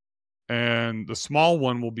small. And the small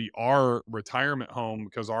one will be our retirement home,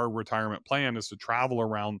 because our retirement plan is to travel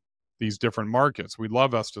around these different markets. We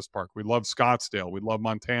love Estes Park. We love Scottsdale. We love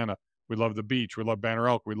Montana. We love the beach. We love Banner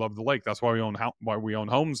Elk. We love the lake. That's why we own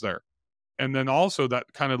homes there. And then also that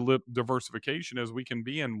kind of diversification is we can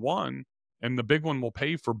be in one and the big one will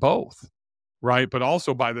pay for both, right? But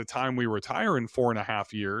also by the time we retire in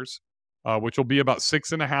 4.5 years, which will be about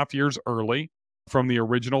 6.5 years early from the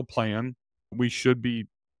original plan, we should be,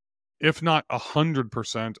 if not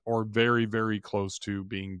 100% or very, very close to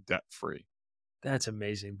being debt free. That's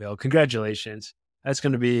amazing, Bill. Congratulations. That's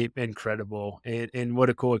going to be incredible. And what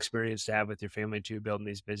a cool experience to have with your family too, building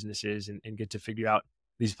these businesses and get to figure out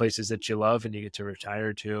these places that you love and you get to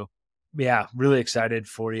retire to. Yeah, really excited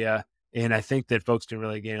for you. And I think that folks can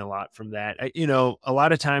really gain a lot from that. A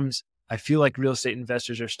lot of times I feel like real estate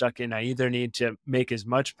investors are stuck in, I either need to make as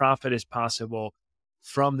much profit as possible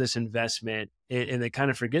from this investment. And they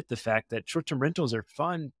kind of forget the fact that short-term rentals are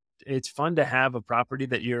fun. It's fun to have a property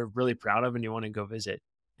that you're really proud of and you want to go visit.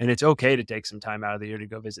 And it's okay to take some time out of the year to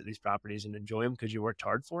go visit these properties and enjoy them because you worked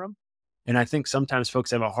hard for them. And I think sometimes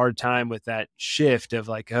folks have a hard time with that shift of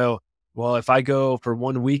like, oh, well, if I go for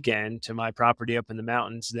one weekend to my property up in the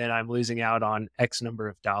mountains, then I'm losing out on X number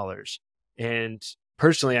of dollars. And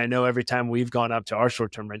personally, I know every time we've gone up to our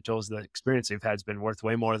short-term rentals, the experience we've had has been worth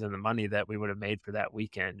way more than the money that we would have made for that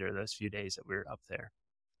weekend or those few days that we were up there.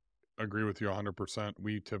 Agree with you 100%.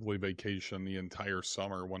 We typically vacation the entire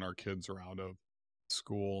summer when our kids are out of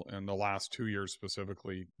school. And the last 2 years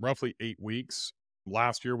specifically, roughly 8 weeks.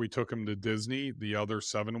 Last year, we took them to Disney. The other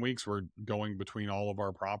 7 weeks, we're going between all of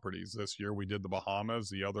our properties. This year, we did the Bahamas.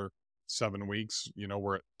 The other 7 weeks,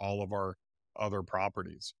 we're at all of our other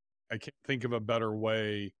properties. I can't think of a better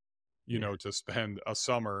way, to spend a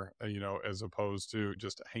summer, as opposed to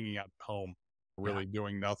just hanging at home, really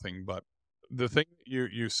doing nothing. But the thing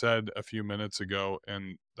you said a few minutes ago,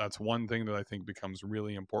 and that's one thing that I think becomes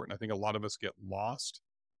really important. I think a lot of us get lost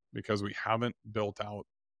because we haven't built out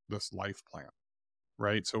this life plan.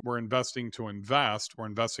 Right. So we're investing to invest, we're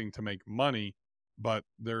investing to make money, but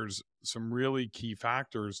there's some really key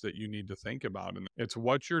factors that you need to think about. And it's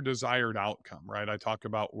what's your desired outcome, right? I talk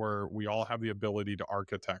about where we all have the ability to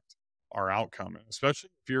architect our outcome, especially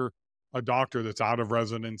if you're a doctor that's out of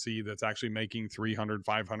residency, that's actually making 300,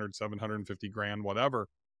 500, 750 grand, whatever.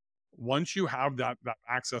 Once you have that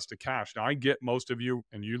access to cash, now I get most of you,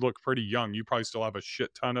 and you look pretty young, you probably still have a shit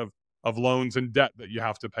ton of loans and debt that you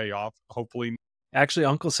have to pay off. Hopefully. Actually,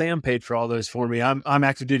 Uncle Sam paid for all those for me. I'm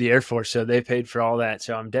active duty Air Force, so they paid for all that.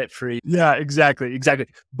 So I'm debt free. Yeah, exactly.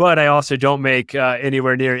 But I also don't make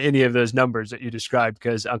anywhere near any of those numbers that you described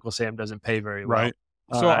because Uncle Sam doesn't pay very well. Right.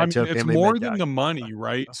 So I mean, it's more than the money,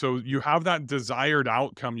 right? So you have that desired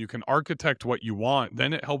outcome. You can architect what you want.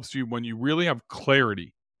 Then it helps you when you really have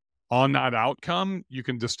clarity on that outcome. You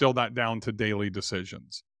can distill that down to daily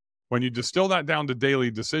decisions. When you distill that down to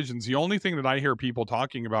daily decisions, the only thing that I hear people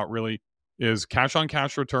talking about really is cash on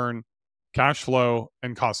cash return, cash flow,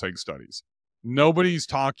 and cost seg studies. Nobody's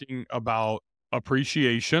talking about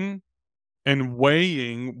appreciation and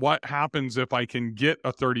weighing what happens if I can get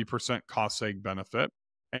a 30% cost seg benefit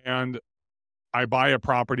and I buy a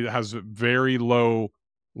property that has very low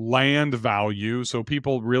land value. So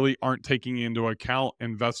people really aren't taking into account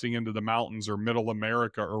investing into the mountains or middle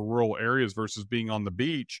America or rural areas versus being on the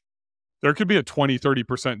beach. There could be a 20,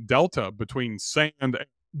 30% delta between sand and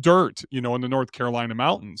dirt, in the North Carolina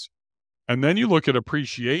mountains. And then you look at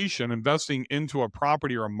appreciation, investing into a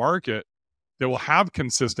property or a market that will have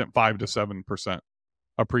consistent 5 to 7%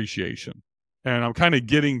 appreciation. And I'm kind of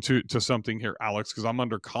getting to something here, Alex, because I'm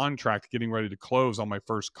under contract getting ready to close on my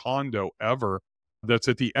first condo ever that's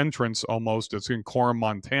at the entrance almost. It's in Coram,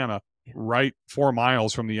 Montana, right 4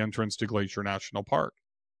 miles from the entrance to Glacier National Park.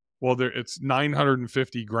 Well, it's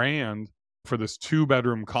 $950,000 for this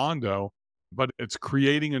 2-bedroom condo, but it's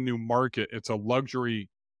creating a new market. It's a luxury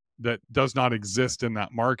that does not exist in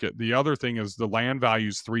that market. The other thing is the land value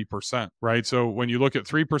is 3%, right? So when you look at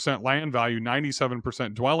 3% land value,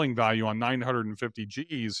 97% dwelling value on 950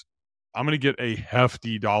 Gs, I'm going to get a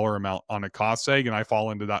hefty dollar amount on a cost seg, and I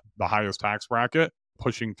fall into the highest tax bracket,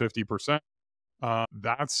 pushing 50%.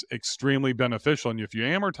 That's extremely beneficial. And if you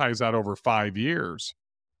amortize that over 5 years,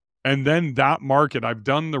 and then that market, I've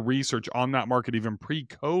done the research on that market even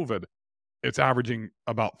pre-COVID, it's averaging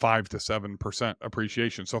about 5 to 7%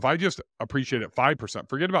 appreciation. So if I just appreciate it 5%,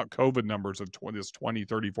 forget about COVID numbers of this 20,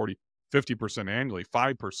 30, 40, 50% annually,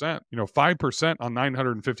 5%, 5% on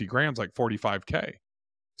 950 grand is like 45K.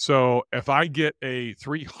 So if I get a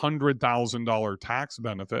 $300,000 tax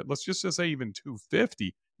benefit, let's just say even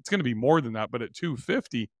 250, it's going to be more than that, but at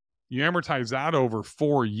 250, you amortize that over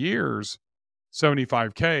 4 years,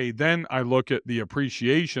 $75K. Then I look at the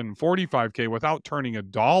appreciation, $45K, without turning a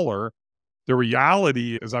dollar. The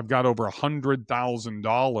reality is I've got over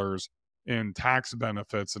 $100,000 in tax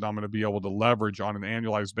benefits that I'm going to be able to leverage on an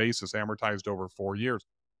annualized basis, amortized over 4 years.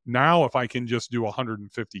 Now, if I can just do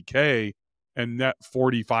 150K and net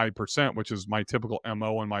 45%, which is my typical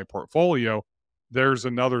MO in my portfolio, there's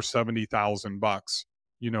another 70,000 bucks,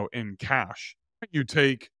 in cash. You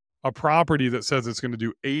take a property that says it's going to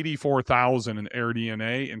do 84,000 in air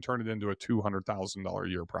DNA and turn it into a $200,000 a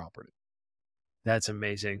year property. That's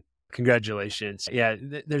amazing. Congratulations. Yeah,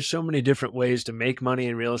 there's so many different ways to make money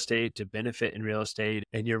in real estate, to benefit in real estate.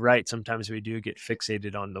 And you're right. Sometimes we do get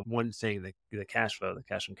fixated on the one thing, the cash flow, the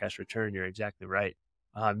cash on cash return. You're exactly right.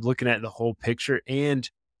 Looking at the whole picture and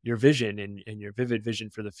your vision and your vivid vision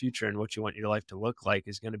for the future and what you want your life to look like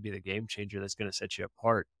is going to be the game changer that's going to set you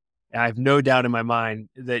apart. I have no doubt in my mind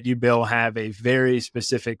that you, Bill, have a very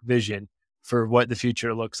specific vision for what the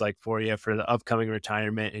future looks like for you for the upcoming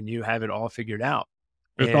retirement, and you have it all figured out.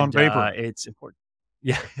 It's on paper. It's important.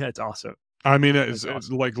 Yeah, that's awesome. I mean, it's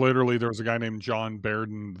like literally there was a guy named John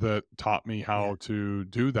Bairden that taught me how to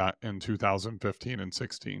do that in 2015 and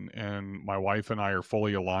 16. And my wife and I are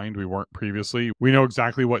fully aligned. We weren't previously. We know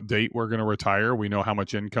exactly what date we're going to retire. We know how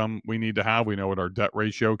much income we need to have. We know what our debt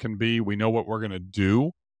ratio can be. We know what we're going to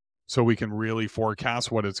do so we can really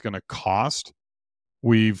forecast what it's going to cost.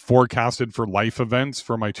 We've forecasted for life events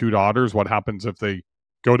for my two daughters. What happens if they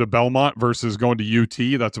go to Belmont versus going to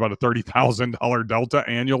UT? That's about a $30,000 delta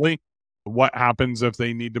annually. What happens if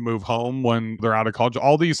they need to move home when they're out of college?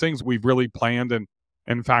 All these things we've really planned and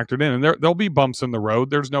factored in. And there'll be bumps in the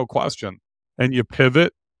road. There's no question. And you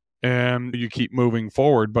pivot and you keep moving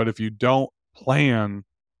forward. But if you don't plan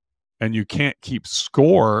and you can't keep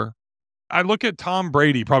score, I look at Tom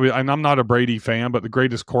Brady, probably, and I'm not a Brady fan, but the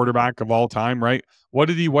greatest quarterback of all time, right? What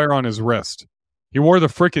did he wear on his wrist? He wore the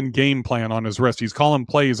freaking game plan on his wrist. He's calling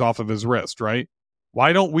plays off of his wrist, right?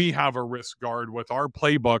 Why don't we have a wrist guard with our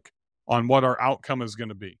playbook on what our outcome is going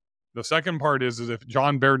to be? The second part is if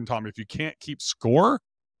John Baird Tom, if you can't keep score,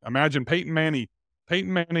 imagine Peyton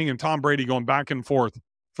Manning and Tom Brady going back and forth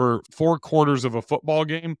for 4 quarters of a football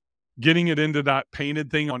game, getting it into that painted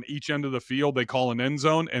thing on each end of the field they call an end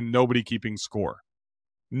zone, and nobody keeping score.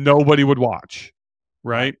 Nobody would watch,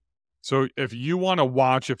 right? So if you want to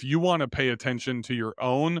watch, if you want to pay attention to your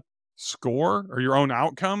own score or your own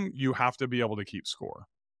outcome, you have to be able to keep score.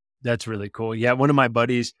 That's really cool. Yeah, one of my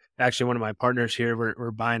buddies, actually one of my partners here,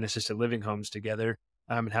 we're buying assisted living homes together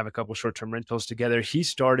and have a couple short-term rentals together. He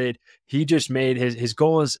just made his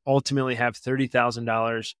goal is ultimately have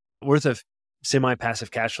 $30,000 worth of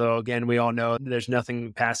semi-passive cash flow. Again, we all know there's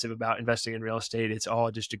nothing passive about investing in real estate. It's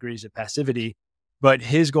all just degrees of passivity. But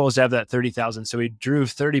his goal is to have that 30,000. So he drew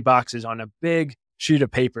 30 boxes on a big sheet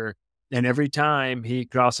of paper. And every time he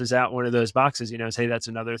crosses out one of those boxes, say that's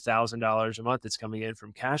another $1,000 a month that's coming in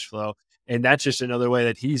from cash flow. And that's just another way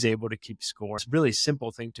that he's able to keep score. It's a really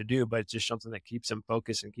simple thing to do, but it's just something that keeps him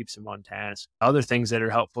focused and keeps him on task. Other things that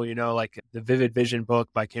are helpful, like the Vivid Vision book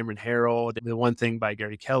by Cameron Herold, The One Thing by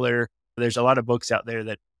Gary Keller. There's a lot of books out there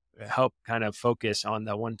that help kind of focus on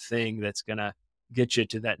the one thing that's going to get you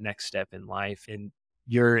to that next step in life. And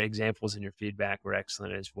your examples and your feedback were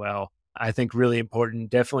excellent as well. I think really important,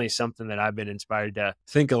 definitely something that I've been inspired to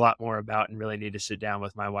think a lot more about and really need to sit down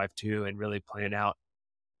with my wife too and really plan out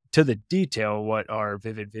to the detail what our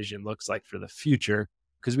vivid vision looks like for the future,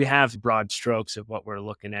 because we have broad strokes of what we're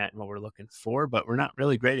looking at and what we're looking for, but we're not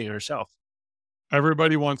really grading ourselves.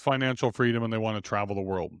 Everybody wants financial freedom and they want to travel the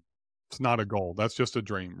world. It's not a goal. That's just a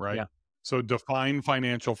dream, right? Yeah. So define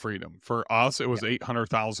financial freedom. For us, it was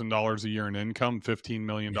 $800,000 a year in income, $15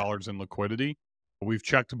 million in liquidity. We've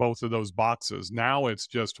checked both of those boxes. Now it's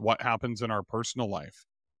just what happens in our personal life.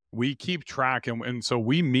 We keep track, and so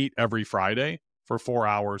we meet every Friday for 4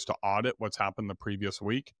 hours to audit what's happened the previous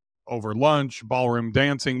week. Over lunch, ballroom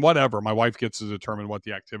dancing, whatever. My wife gets to determine what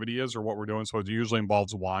the activity is or what we're doing. So it usually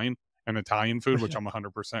involves wine and Italian food, which I'm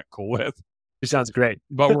 100% cool with. It sounds great.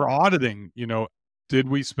 But we're auditing, did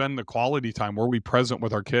we spend the quality time? Were we present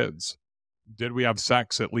with our kids? Did we have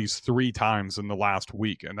sex at least 3 times in the last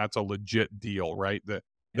week? And that's a legit deal, right?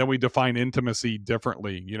 Then we define intimacy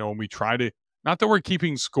differently, and we try to, not that we're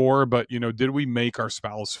keeping score, but, did we make our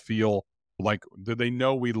spouse feel like, did they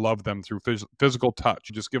know we love them through physical touch?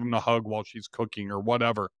 Just give them a hug while she's cooking or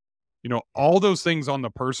whatever. All those things on the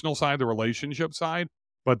personal side, the relationship side,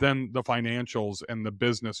 but then the financials and the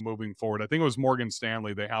business moving forward. I think it was Morgan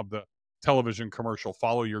Stanley. They have the television commercial,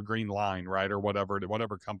 follow your green line, right? Or whatever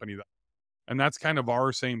company that. And that's kind of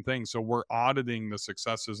our same thing. So we're auditing the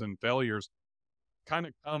successes and failures. Kind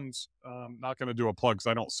of comes, not going to do a plug because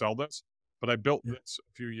I don't sell this, but I built this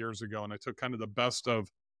a few years ago, and I took kind of the best of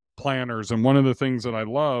planners. And one of the things that I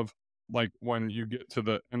love, like when you get to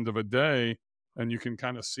the end of a day and you can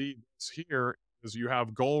kind of see this here, is you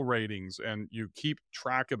have goal ratings and you keep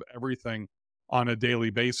track of everything on a daily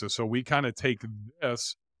basis. So we kind of take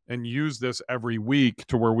this and use this every week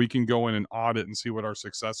to where we can go in and audit and see what our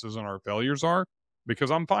successes and our failures are.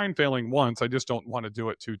 Because I'm fine failing once. I just don't want to do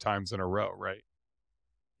it 2 times in a row, right?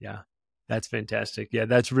 Yeah, that's fantastic. Yeah,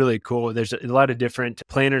 that's really cool. There's a lot of different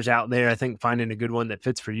planners out there. I think finding a good one that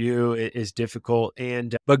fits for you is difficult.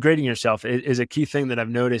 But grading yourself is a key thing that I've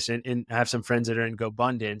noticed. And I have some friends that are in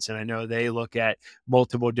GoBundance, and I know they look at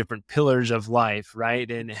multiple different pillars of life, right?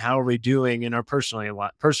 And how are we doing in our personal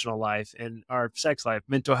life and our sex life,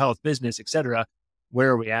 mental health, business, etc.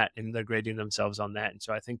 Where are we at? And they're grading themselves on that. And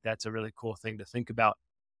so I think that's a really cool thing to think about.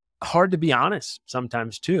 Hard to be honest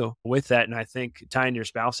sometimes too with that. And I think tying your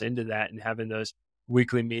spouse into that and having those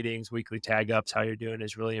weekly meetings, weekly tag ups, how you're doing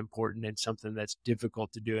is really important and something that's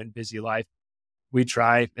difficult to do in busy life. We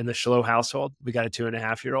try in the Schloe household. We got a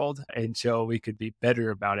 2.5-year-old. And so we could be better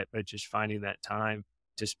about it, but just finding that time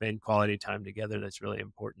to spend quality time together, that's really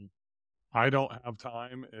important. I don't have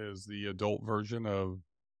time is the adult version of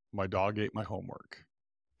my dog ate my homework.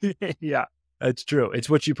 Yeah, that's true. It's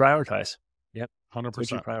what you prioritize. Yep. 100%. It's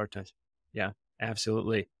what you prioritize. Yeah,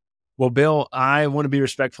 absolutely. Well, Bill, I want to be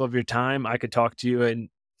respectful of your time. I could talk to you in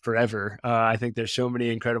forever. I think there's so many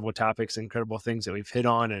incredible topics, incredible things that we've hit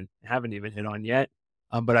on and haven't even hit on yet.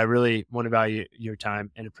 But I really want to value your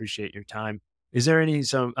time and appreciate your time. Is there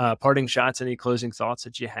some parting shots, any closing thoughts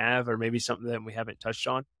that you have, or maybe something that we haven't touched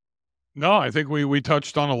on? No, I think we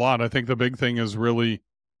touched on a lot. I think the big thing is really,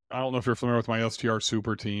 I don't know if you're familiar with my STR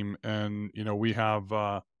super team, and we have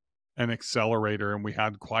an accelerator, and we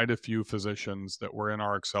had quite a few physicians that were in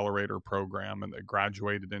our accelerator program and that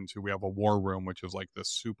graduated into, we have a war room, which is like this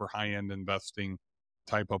super high-end investing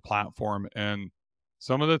type of platform. And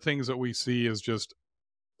some of the things that we see is just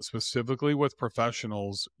specifically with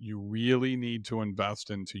professionals, you really need to invest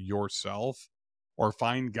into yourself or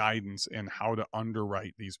find guidance in how to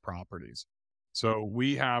underwrite these properties. So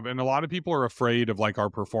we have, and a lot of people are afraid of like our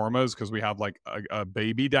performas because we have like a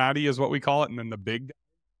baby daddy is what we call it, and then the big.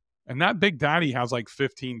 And that big daddy has like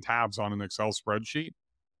 15 tabs on an Excel spreadsheet,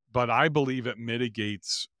 but I believe it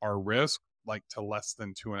mitigates our risk like to less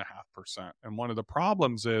than 2.5%. And one of the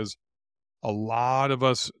problems is a lot of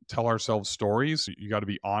us tell ourselves stories. You got to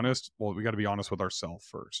be honest. Well, we got to be honest with ourselves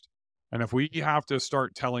first. And if we have to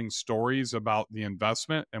start telling stories about the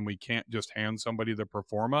investment and we can't just hand somebody the pro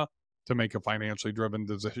forma to make a financially driven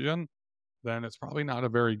decision, then it's probably not a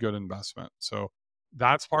very good investment. So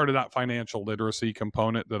that's part of that financial literacy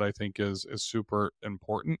component that I think is super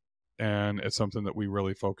important. And it's something that we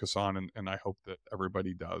really focus on. And I hope that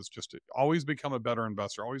everybody does, just to always become a better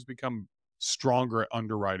investor, always become stronger at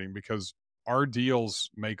underwriting, because our deals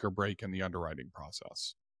make or break in the underwriting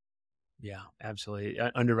process. Yeah, absolutely.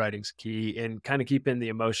 Underwriting's key, and kind of keeping the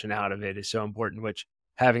emotion out of it is so important, which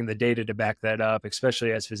having the data to back that up,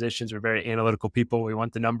 especially as physicians, we're very analytical people. We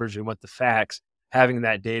want the numbers, we want the facts. Having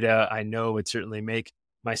that data, I know, would certainly make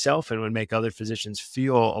myself and would make other physicians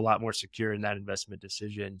feel a lot more secure in that investment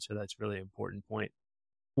decision. So that's really important point.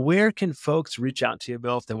 Where can folks reach out to you,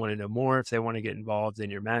 Bill, if they want to know more, if they want to get involved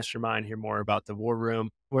in your mastermind, hear more about the War Room?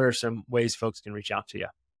 Where are some ways folks can reach out to you?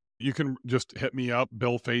 You can just hit me up,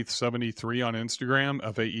 BillFaith73 on Instagram,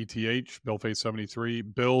 FAETH,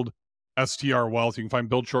 BillFaith73. Build STR Wealth. You can find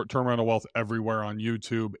Build Short-Term Rental Wealth everywhere on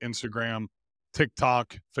YouTube, Instagram,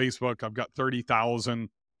 TikTok, Facebook. I've got 30,000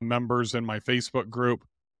 members in my Facebook group.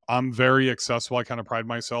 I'm very accessible. I kind of pride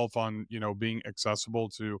myself on, being accessible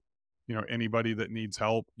to, anybody that needs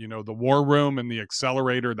help. The War Room and the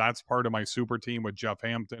Accelerator, that's part of my super team with Jeff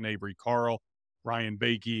Hampton, Avery Carl, Ryan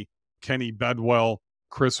Bakey, Kenny Bedwell,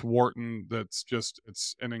 Chris Wharton.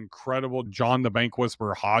 It's an incredible. John the Bank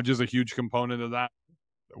Whisperer Hodge is a huge component of that.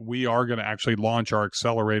 We are going to actually launch our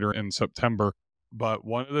accelerator in September. But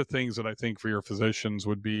one of the things that I think for your physicians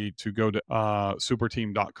would be to go to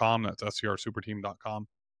superteam.com, that's scrsuperteam.com,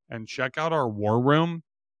 and check out our War Room,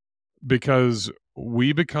 because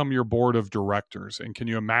we become your board of directors. And can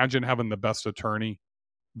you imagine having the best attorney,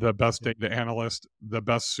 the best data analyst, the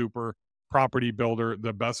best super property builder,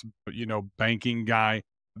 the best, banking guy,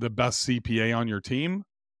 the best CPA on your team?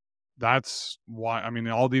 That's why,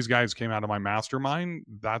 all these guys came out of my mastermind.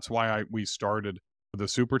 That's why we started the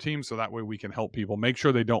super team. So that way we can help people make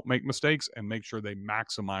sure they don't make mistakes and make sure they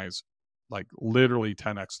maximize, like literally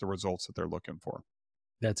 10x the results that they're looking for.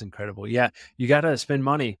 That's incredible. Yeah. You got to spend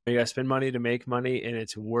money. You got to spend money to make money, and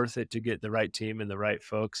it's worth it to get the right team and the right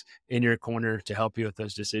folks in your corner to help you with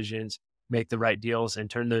those decisions. make the right deals and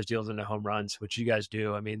turn those deals into home runs, which you guys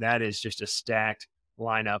do. I mean, that is just a stacked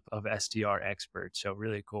lineup of STR experts. So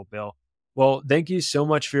really cool, Bill. Well, thank you so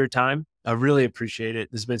much for your time. I really appreciate it.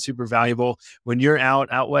 This has been super valuable. When you're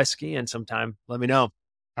out west skiing sometime, let me know.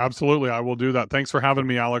 Absolutely. I will do that. Thanks for having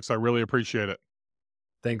me, Alex. I really appreciate it.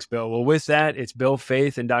 Thanks, Bill. Well, with that, it's Bill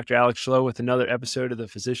Faith and Dr. Alex Schloe with another episode of the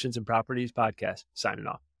Physicians and Properties podcast, signing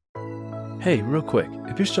off. Hey, real quick,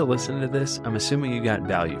 if you're still listening to this, I'm assuming you got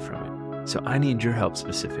value from it. So I need your help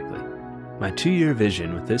specifically. My 2-year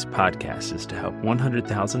vision with this podcast is to help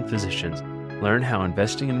 100,000 physicians learn how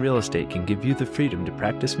investing in real estate can give you the freedom to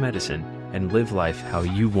practice medicine and live life how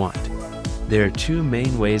you want. There are 2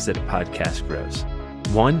 main ways that a podcast grows.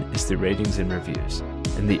 One is through ratings and reviews,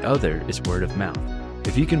 and the other is word of mouth.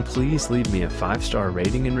 If you can please leave me a 5-star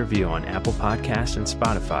rating and review on Apple Podcasts and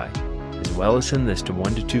Spotify, as well as send this to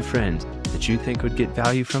 1 to 2 friends that you think would get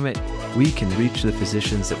value from it, we can reach the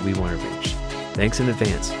physicians that we want to reach. Thanks in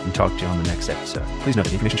advance, and talk to you on the next episode. Please note that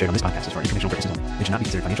the information shared on this podcast is for informational purposes only. It should not be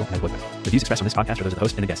considered financial or medical advice. The views expressed on this podcast are those of the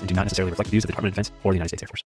host and the guest and do not necessarily reflect the views of the Department of Defense or the United States Air Force.